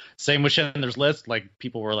know. Same with Schindler's List. Like,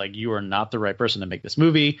 people were like, you are not the right person to make this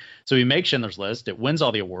movie. So he makes Schindler's List. It wins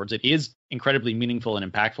all the awards. It is incredibly meaningful and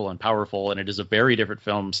impactful and powerful. And it is a very different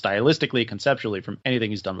film stylistically, conceptually, from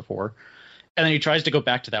anything he's done before. And then he tries to go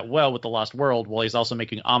back to that well with The Lost World, while he's also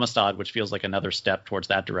making Amistad, which feels like another step towards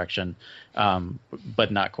that direction,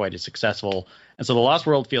 but not quite as successful. And so The Lost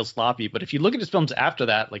World feels sloppy. But if you look at his films after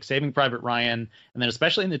that, like Saving Private Ryan, and then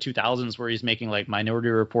especially in the 2000s where he's making like Minority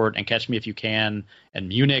Report and Catch Me If You Can and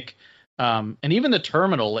Munich, and even The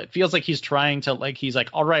Terminal, it feels like he's trying to like, he's like,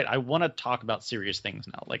 all right, I want to talk about serious things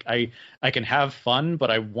now. Like I can have fun,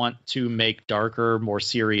 but I want to make darker, more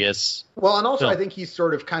serious. Well, and also film. I think he's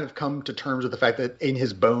sort of kind of come to terms with the fact that in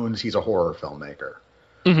his bones, he's a horror filmmaker.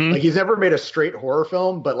 Like, he's never made a straight horror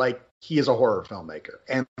film, but like he is a horror filmmaker.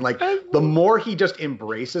 And like the more he just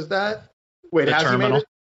embraces that. Wait, has he made it?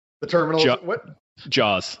 The Terminal? What?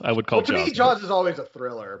 Jaws. I would call to Jaws. Me, Jaws is always a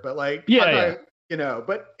thriller, but like, yeah. You know,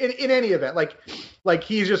 but in any event, like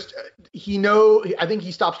he's just, I think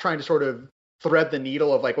he stops trying to sort of thread the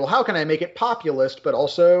needle of like, well, how can I make it populist, but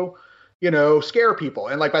also, you know, scare people?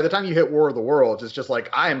 And like, by the time you hit War of the Worlds, it's just like,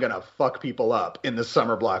 I am going to fuck people up in the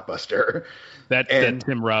summer blockbuster. That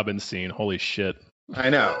Tim Robbins scene. Holy shit. I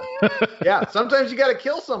know. Yeah. Sometimes you got to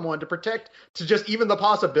kill someone to just even the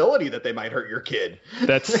possibility that they might hurt your kid.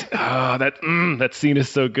 That scene is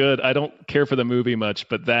so good. I don't care for the movie much,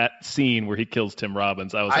 but that scene where he kills Tim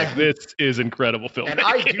Robbins, I was like, this is incredible filmmaking. And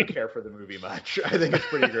I do care for the movie much. I think it's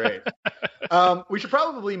pretty great. We should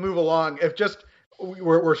probably move along. If just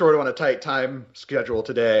we're sort of on a tight time schedule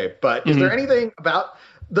today, but is there anything about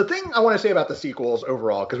the thing I want to say about the sequels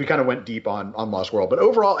overall, because we kind of went deep on Lost World, but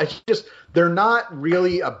overall, it's just, they're not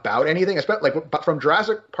really about anything. Especially like from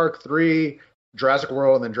Jurassic Park 3, Jurassic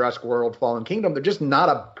World, and then Jurassic World Fallen Kingdom, they're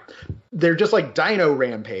just like Dino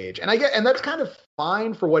Rampage. And that's kind of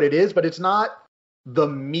fine for what it is, but it's not the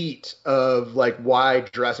meat of like why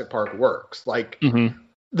Jurassic Park works. Like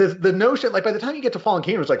the notion, like by the time you get to Fallen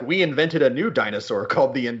Kingdom, it's like, we invented a new dinosaur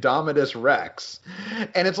called the Indominus Rex.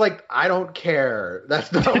 And it's like, I don't care.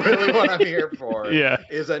 That's not really what I'm here for.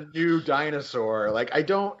 Is a new dinosaur. Like, I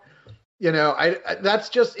don't, you know, that's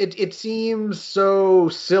just, it seems so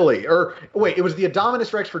silly. Or wait, it was the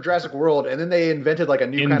Indominus Rex for Jurassic World, and then they invented like a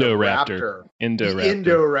new kind of raptor.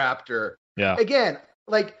 Indoraptor. Yeah. Again,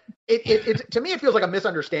 like it to me, it feels like a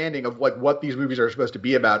misunderstanding of like what these movies are supposed to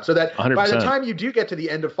be about. So that 100%. By the time you do get to the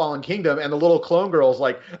end of Fallen Kingdom and the little clone girl's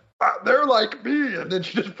like, they're like me, and then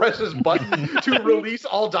she just presses button to release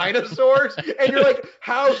all dinosaurs, and you're like,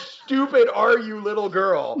 how stupid are you, little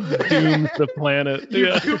girl? Doom the planet.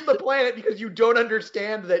 You doom the planet because you don't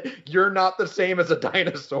understand that you're not the same as a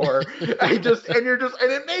dinosaur. And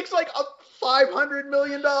it makes like $500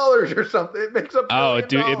 million or something. It makes it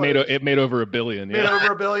made over $1 billion. Yeah. Made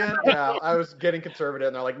over $1 billion. Yeah, I was getting conservative,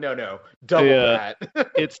 and they're like, no, double that.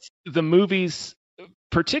 It's the movies,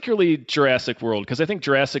 particularly Jurassic World, because I think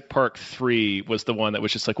Jurassic Park 3 was the one that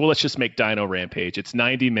was just like, well, let's just make Dino Rampage. It's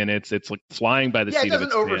 90 minutes. It's like flying by the seat of its pants. It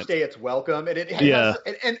doesn't overstay its welcome, and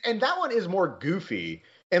and that one is more goofy.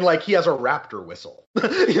 And like, he has a raptor whistle,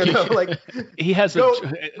 you know, like he has a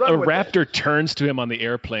raptor turns to him on the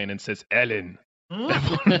airplane and says, "Ellen,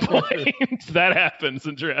 At one point, that happens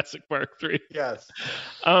in Jurassic Park 3. Yes.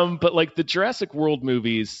 But like the Jurassic World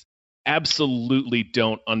movies absolutely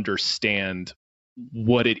don't understand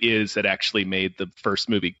what it is that actually made the first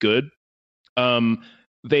movie good.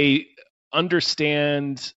 They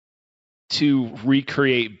understand to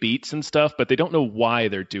recreate beats and stuff, but they don't know why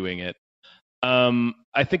they're doing it.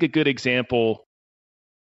 I think a good example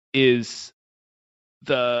is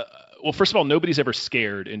first of all, nobody's ever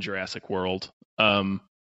scared in Jurassic World.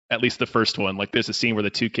 At least the first one. Like there's a scene where the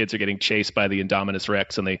two kids are getting chased by the Indominus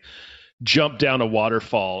Rex and they jump down a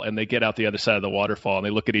waterfall and they get out the other side of the waterfall and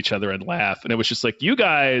they look at each other and laugh. And it was just like, you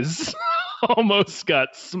guys almost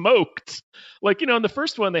got smoked. Like, in the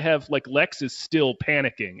first one, they have like Lex is still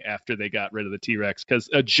panicking after they got rid of the T-Rex because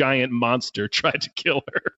a giant monster tried to kill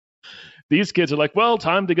her. These kids are like, well,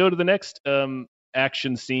 time to go to the next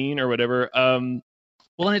action scene or whatever.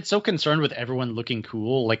 Well, and it's so concerned with everyone looking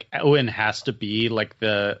cool. Like Owen has to be like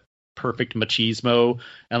the perfect machismo,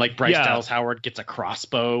 and like Bryce Dallas Howard gets a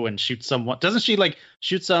crossbow and shoots someone. Doesn't she like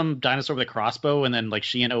shoot some dinosaur with a crossbow, and then like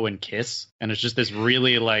she and Owen kiss, and it's just this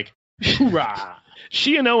really like hoorah.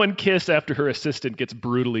 She and Owen kiss after her assistant gets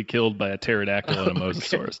brutally killed by a pterodactyl and a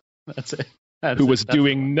mosasaurus. That's it. Who was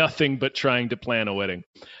doing nothing but trying to plan a wedding.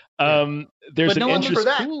 Yeah. There's but an interest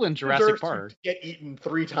cool in Jurassic Park. Get eaten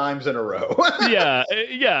 3 times in a row. yeah,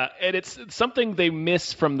 and it's something they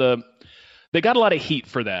miss from they got a lot of heat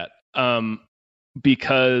for that,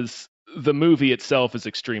 because the movie itself is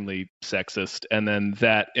extremely sexist, and then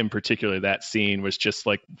that in particular, that scene was just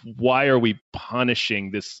like, why are we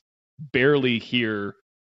punishing this barely here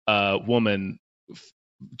woman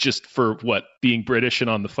just for being British and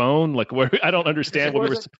on the phone? Like, what? I don't understand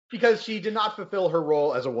because she did not fulfill her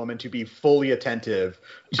role as a woman to be fully attentive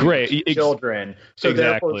to children. So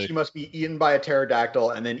therefore, she must be eaten by a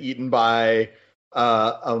pterodactyl and then eaten by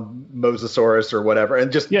a mosasaurus or whatever,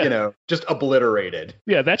 and just just obliterated.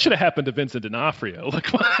 Yeah, that should have happened to Vincent D'Onofrio.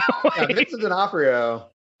 Vincent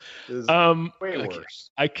D'Onofrio is way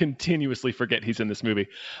worse. I continuously forget he's in this movie,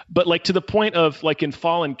 but like to the point of like in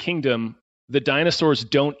Fallen Kingdom, the dinosaurs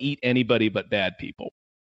don't eat anybody but bad people.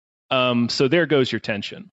 So there goes your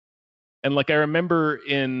tension. And like I remember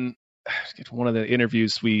in one of the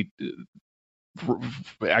interviews we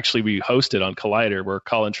hosted on Collider, where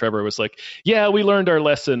Colin Trevor was like, yeah, we learned our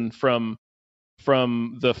lesson from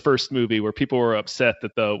the first movie where people were upset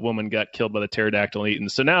that the woman got killed by the pterodactyl and eaten.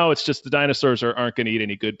 So now it's just the dinosaurs aren't going to eat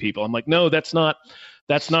any good people. I'm like, no, that's not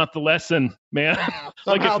the lesson, man.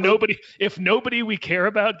 Like if nobody we care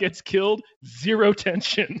about gets killed, zero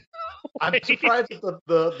tension. I'm surprised that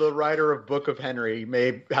the writer of Book of Henry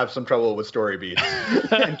may have some trouble with story beats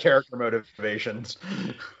and character motivations.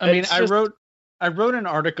 I wrote an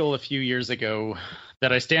article a few years ago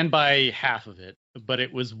that I stand by half of it, but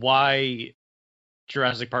it was why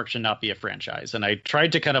Jurassic Park should not be a franchise. And I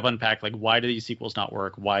tried to kind of unpack, like, why do these sequels not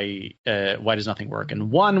work? Why does nothing work? And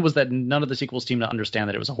one was that none of the sequels seemed to understand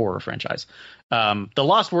that it was a horror franchise. The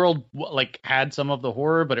Lost World had some of the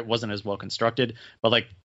horror, but it wasn't as well constructed. But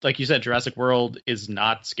like you said, Jurassic World is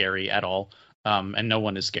not scary at all. And no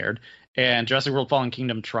one is scared. And Jurassic World Fallen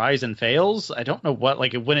Kingdom tries and fails. I don't know what,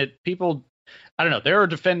 I don't know. There are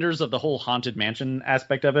defenders of the whole haunted mansion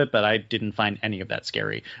aspect of it, but I didn't find any of that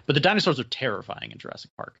scary. But the dinosaurs are terrifying in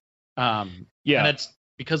Jurassic Park. And that's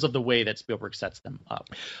because of the way that Spielberg sets them up.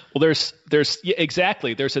 Well,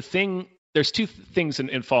 exactly. There's two things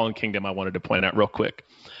in Fallen Kingdom I wanted to point out real quick.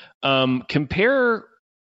 Compare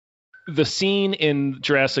the scene in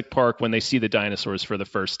Jurassic Park when they see the dinosaurs for the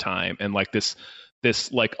first time, and like this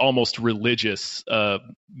like almost religious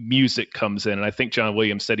music comes in, and I think John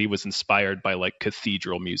Williams said he was inspired by like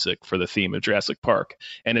cathedral music for the theme of Jurassic Park.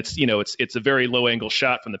 And it's it's a very low angle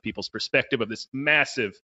shot from the people's perspective of this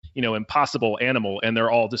massive impossible animal, and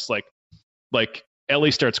they're all just like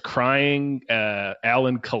Ellie starts crying,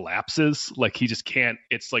 Alan collapses, like he just can't,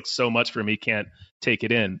 it's like so much for him, he can't take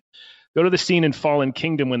it in. Go to the scene in Fallen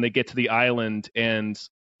Kingdom when they get to the island, and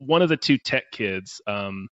one of the two tech kids,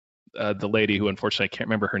 the lady who unfortunately I can't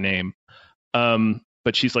remember her name,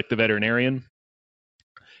 but she's like the veterinarian,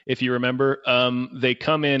 if you remember, they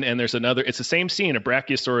come in and there's another, it's the same scene, a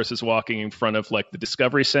Brachiosaurus is walking in front of like the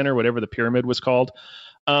Discovery Center, whatever the pyramid was called,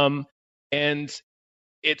 and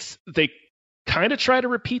they kind of try to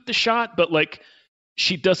repeat the shot, but like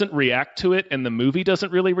she doesn't react to it and the movie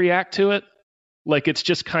doesn't really react to it. Like it's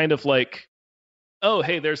just kind of like, oh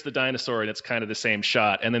hey, there's the dinosaur, and it's kind of the same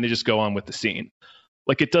shot, and then they just go on with the scene.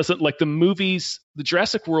 Like it doesn't, like the movies, the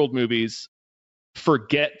Jurassic World movies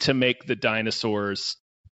forget to make the dinosaurs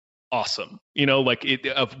awesome, like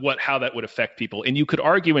how that would affect people. And you could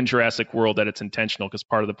argue in Jurassic World that it's intentional because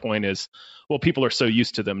part of the point is, well, people are so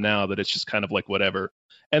used to them now that it's just kind of like whatever.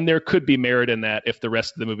 And there could be merit in that if the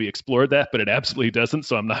rest of the movie explored that, but it absolutely doesn't.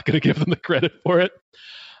 So I'm not going to give them the credit for it.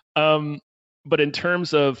 But in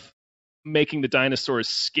terms of making the dinosaurs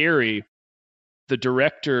scary, the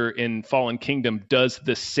director in Fallen Kingdom does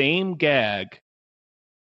the same gag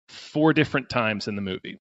 4 different times in the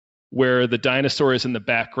movie, where the dinosaur is in the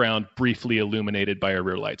background briefly illuminated by a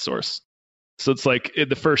rear light source. So it's like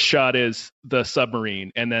the first shot is the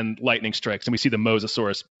submarine, and then lightning strikes, and we see the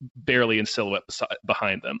Mosasaurus barely in silhouette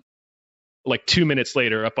behind them. Like 2 minutes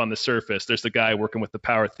later, up on the surface, there's the guy working with the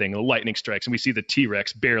power thing, and the lightning strikes, and we see the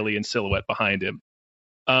T-Rex barely in silhouette behind him.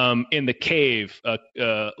 In the cave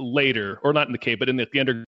later, or not in the cave, but in the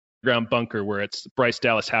underground bunker where it's Bryce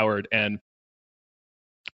Dallas Howard and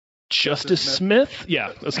Justice Smith?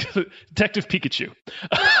 Yeah, Detective Pikachu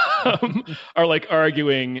are like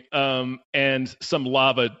arguing, and some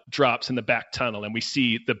lava drops in the back tunnel, and we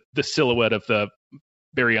see the silhouette of the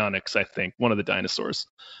Baryonyx, I think, one of the dinosaurs.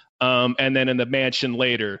 And then in the mansion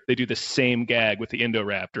later, they do the same gag with the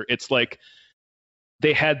Indoraptor. It's like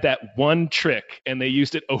they had that one trick, and they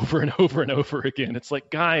used it over and over and over again. It's like,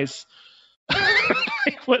 guys,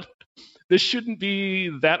 what? This shouldn't be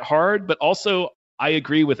that hard, but also I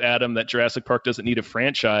agree with Adam that Jurassic Park doesn't need a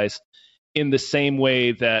franchise in the same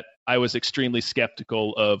way that I was extremely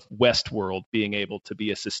skeptical of Westworld being able to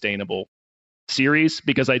be a sustainable series,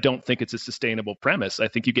 because I don't think it's a sustainable premise. I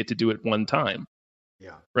think you get to do it one time.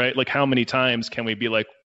 Yeah. Right? Like, how many times can we be like,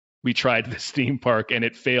 we tried this theme park and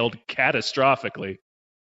it failed catastrophically?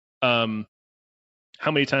 How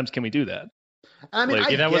many times can we do that? I mean,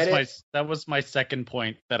 Like, that was my second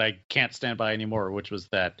point that I can't stand by anymore, which was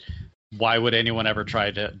that why would anyone ever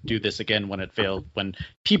try to do this again when it failed? When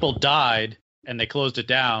people died and they closed it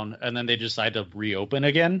down and then they decide to reopen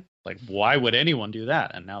again? Like, why would anyone do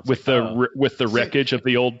that? And now it's with the wreckage of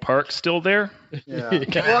the old park still there. Yeah.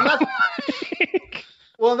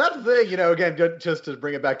 Well, that's the thing, again, just to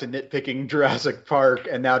bring it back to nitpicking Jurassic Park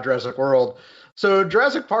and now Jurassic World. So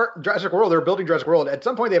Jurassic World, they're building Jurassic World. At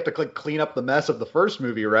some point, they have to clean up the mess of the first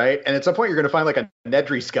movie, right? And at some point, you're going to find like a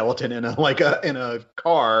Nedry skeleton in a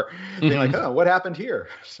car, being like, "Oh, what happened here?"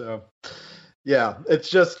 So, yeah, it's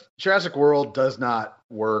just Jurassic World does not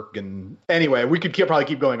work. And anyway, we could probably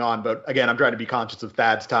keep going on, but again, I'm trying to be conscious of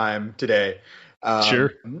Thad's time today.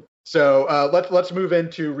 Sure. So let's move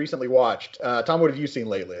into recently watched. Tom, what have you seen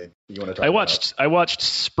lately? You want to talk about? I watched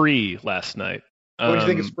Spree last night. What do you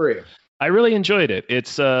think of Spree? I really enjoyed it. It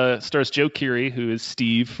stars Joe Keery, who is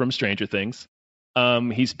Steve from Stranger Things.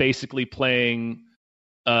 He's basically playing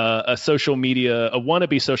a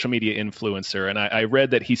wannabe social media influencer, and I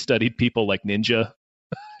read that he studied people like Ninja,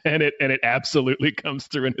 and it absolutely comes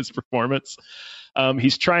through in his performance.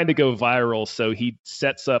 He's trying to go viral, so he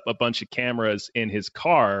sets up a bunch of cameras in his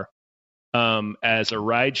car as a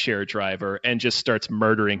rideshare driver and just starts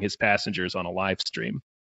murdering his passengers on a live stream.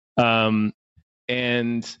 And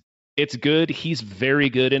it's good. He's very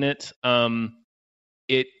good in it.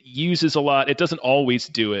 It uses a lot. It doesn't always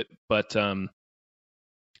do it, but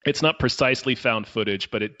it's not precisely found footage,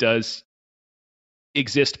 but it does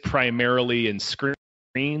exist primarily in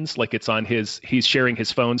screens. Like, it's on he's sharing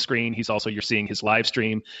his phone screen. You're seeing his live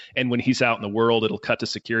stream. And when he's out in the world, it'll cut to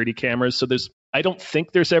security cameras. So I don't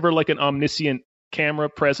think there's ever like an omniscient camera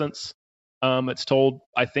presence. It's told,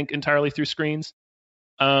 I think, entirely through screens.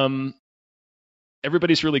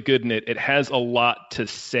 Everybody's really good in it. It has a lot to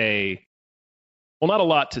say. Well, not a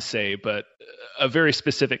lot to say, but a very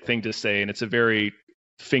specific thing to say. And it's a very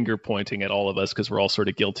finger pointing at all of us because we're all sort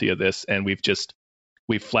of guilty of this. And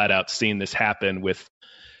we've flat out seen this happen with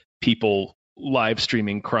people live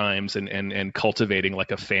streaming crimes and cultivating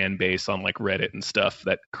like a fan base on like Reddit and stuff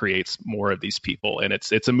that creates more of these people. And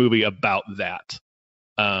it's a movie about that.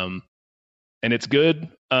 And it's good.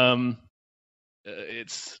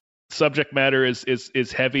 It's subject matter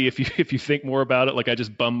is heavy if you think more about it. Like, I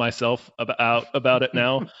just bum myself about it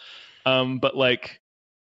now. But like,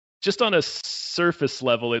 just on a surface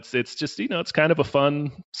level, it's just, it's kind of a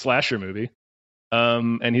fun slasher movie.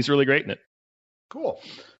 And he's really great in it. Cool.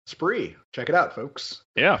 Spree. Check it out, folks.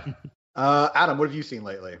 Yeah. Adam, what have you seen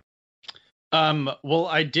lately? Well,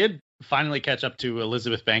 I did finally catch up to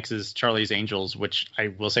Elizabeth Banks's Charlie's Angels, which I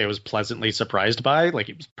will say I was pleasantly surprised by. Like,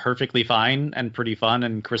 it was perfectly fine and pretty fun,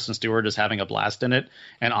 and Kristen Stewart is having a blast in it.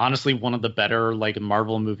 And honestly, one of the better like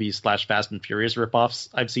Marvel movies / Fast and Furious ripoffs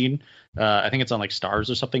I've seen. I think it's on like Stars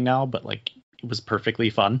or something now, but like, it was perfectly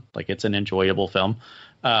fun. Like, it's an enjoyable film.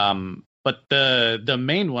 But the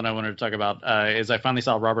main one I wanted to talk about is I finally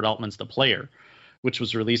saw Robert Altman's The Player, which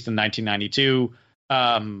was released in 1992.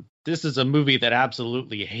 This is a movie that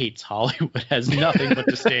absolutely hates Hollywood, has nothing but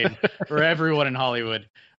disdain for everyone in Hollywood.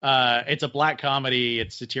 It's a black comedy.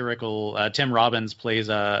 It's satirical. Tim Robbins plays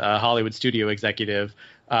a Hollywood studio executive.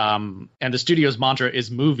 And the studio's mantra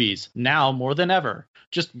is movies now more than ever.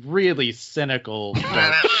 Just really cynical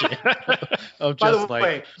shit. By the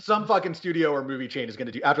way, some fucking studio or movie chain is going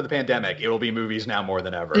to do, after the pandemic, it will be movies now more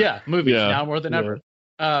than ever. Yeah, movies now more than ever.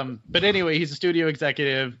 But anyway, he's a studio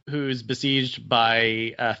executive who's besieged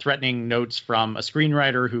by threatening notes from a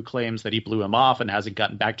screenwriter who claims that he blew him off and hasn't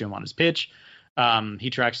gotten back to him on his pitch. He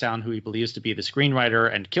tracks down who he believes to be the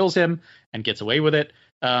screenwriter and kills him and gets away with it.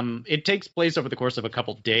 It takes place over the course of a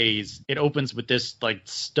couple days. It opens with this like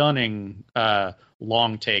stunning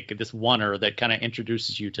long take, this oneer that kind of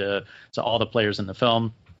introduces you to all the players in the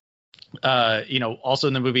film. Also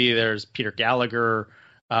in the movie, there's Peter Gallagher,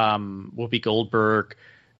 Whoopi Goldberg.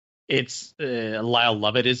 It's Lyle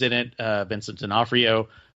Lovett is in it, Vincent D'Onofrio,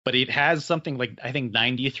 but it has something like, I think,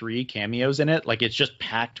 93 cameos in it. Like, it's just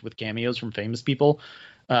packed with cameos from famous people.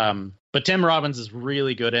 But Tim Robbins is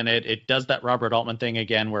really good in it. It does that Robert Altman thing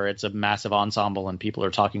again, where it's a massive ensemble and people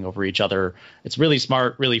are talking over each other. It's really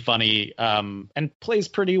smart, really funny, and plays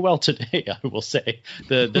pretty well today, I will say.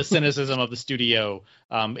 The cynicism of the studio.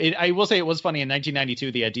 I will say it was funny in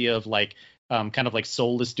 1992, the idea of like, kind of like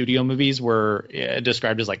soulless studio movies were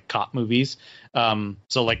described as like cop movies.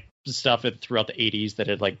 So like stuff throughout the 80s that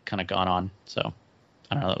had like kind of gone on. So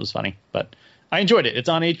I don't know, that was funny, but I enjoyed it. It's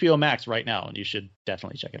on HBO Max right now, and you should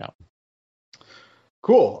definitely check it out.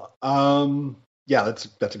 Cool. Yeah,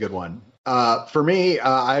 that's a good one. For me,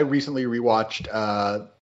 I recently rewatched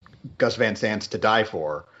Gus Van Sant's To Die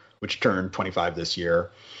For, which turned 25 this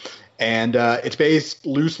year. And it's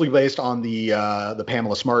loosely based on the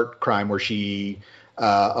Pamela Smart crime where she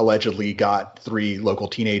allegedly got 3 local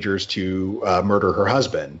teenagers to murder her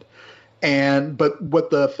husband. But what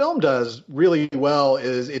the film does really well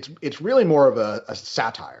is it's really more of a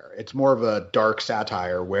satire. It's more of a dark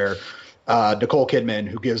satire where Nicole Kidman,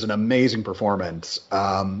 who gives an amazing performance,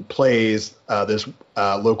 plays this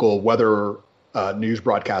local weather news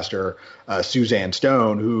broadcaster, Suzanne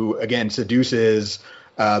Stone, who again seduces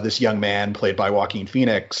this young man played by Joaquin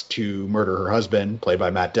Phoenix to murder her husband, played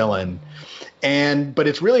by Matt Dillon. But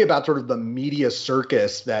it's really about sort of the media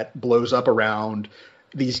circus that blows up around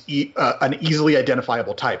these an easily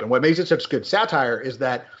identifiable type. And what makes it such good satire is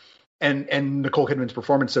that, and Nicole Kidman's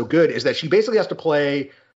performance so good, is that she basically has to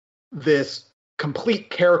play this complete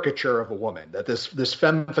caricature of a woman, that this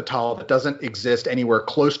femme fatale that doesn't exist anywhere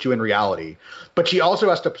close to in reality. But she also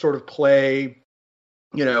has to sort of play,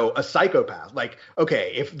 a psychopath. Like,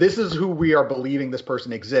 okay, if this is who we are believing this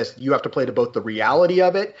person exists, you have to play to both the reality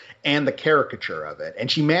of it and the caricature of it. And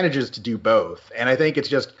she manages to do both. And I think it's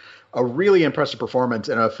just a really impressive performance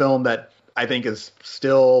in a film that I think is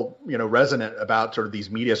still, resonant about sort of these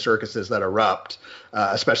media circuses that erupt,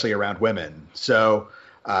 especially around women. So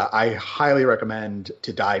I highly recommend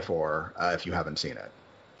To Die For if you haven't seen it.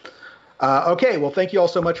 Okay, well, thank you all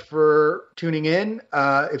so much for tuning in.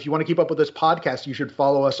 If you want to keep up with this podcast, you should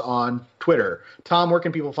follow us on Twitter. Tom, where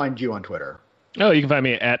can people find you on Twitter? Oh, you can find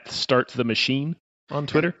me at Start the Machine on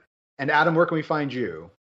Twitter. And Adam, where can we find you?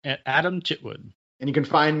 At Adam Chitwood. And you can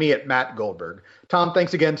find me at Matt Goldberg. Tom,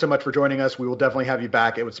 thanks again so much for joining us. We will definitely have you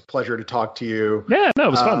back. It was a pleasure to talk to you. Yeah, no,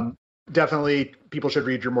 it was fun. Definitely, people should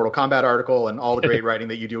read your Mortal Kombat article and all the great writing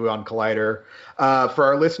that you do on Collider. For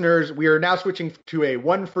our listeners, we are now switching to a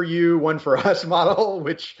one for you, one for us model,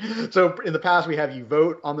 so in the past, we have you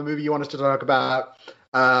vote on the movie you want us to talk about.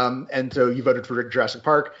 And so you voted for Jurassic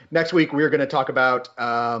Park. Next week, we're going to talk about,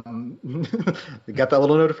 we got that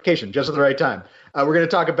little notification just at the right time. We're going to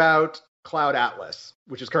talk about Cloud Atlas,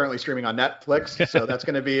 which is currently streaming on Netflix. So that's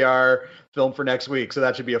going to be our film for next week. So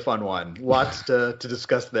that should be a fun one. Lots to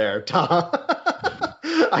discuss there. Tom,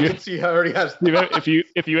 I can see how it already has.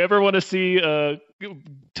 If you ever want to see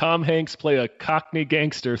Tom Hanks play a Cockney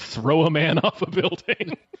gangster throw a man off a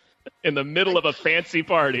building in the middle of a fancy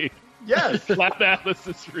party. Yes. Cloud Atlas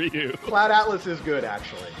is for you. Cloud Atlas is good,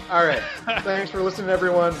 actually. All right. Thanks for listening,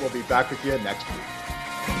 everyone. We'll be back with you next week.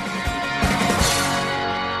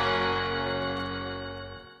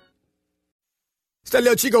 It's that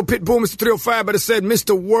little Chico Pitbull, Mr. 305, but it said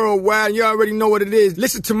Mr. Worldwide. You already know what it is.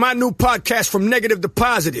 Listen to my new podcast, From Negative to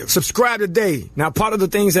Positive. Subscribe today. Now, part of the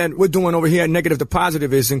things that we're doing over here at Negative to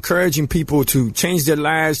Positive is encouraging people to change their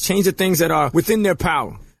lives, change the things that are within their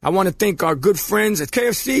power. I want to thank our good friends at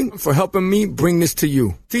KFC for helping me bring this to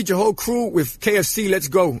you. Feed your whole crew with KFC. Let's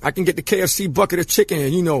go. I can get the KFC bucket of chicken,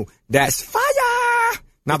 and that's fire.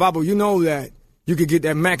 Now, Babu, you know that You could get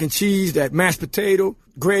that mac and cheese, that mashed potato,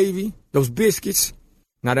 gravy, those biscuits.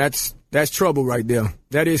 Now that's trouble right there.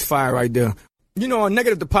 That is fire right there. You know, on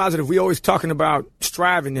Negative to Positive, we always talking about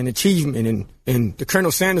striving and achievement, and the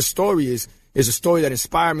Colonel Sanders story is a story that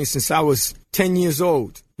inspired me since I was 10 years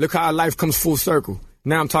old. Look how life comes full circle.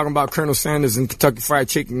 Now I'm talking about Colonel Sanders and Kentucky Fried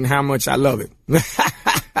Chicken and how much I love it.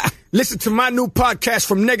 Listen to my new podcast,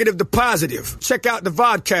 From Negative to Positive. Check out the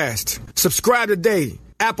vodcast. Subscribe today.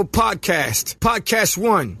 Apple Podcast, Podcast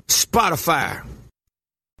One, Spotify.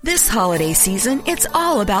 This holiday season, it's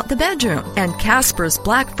all about the bedroom. And Casper's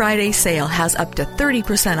Black Friday sale has up to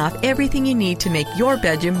 30% off everything you need to make your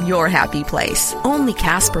bedroom your happy place. Only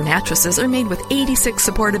Casper mattresses are made with 86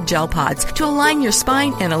 supportive gel pods to align your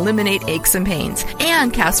spine and eliminate aches and pains.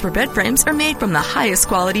 And Casper bed frames are made from the highest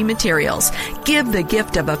quality materials. Give the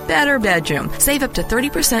gift of a better bedroom. Save up to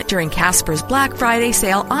 30% during Casper's Black Friday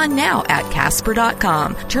sale on now at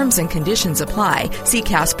Casper.com. Terms and conditions apply. See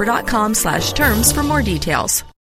Casper.com/terms for more details.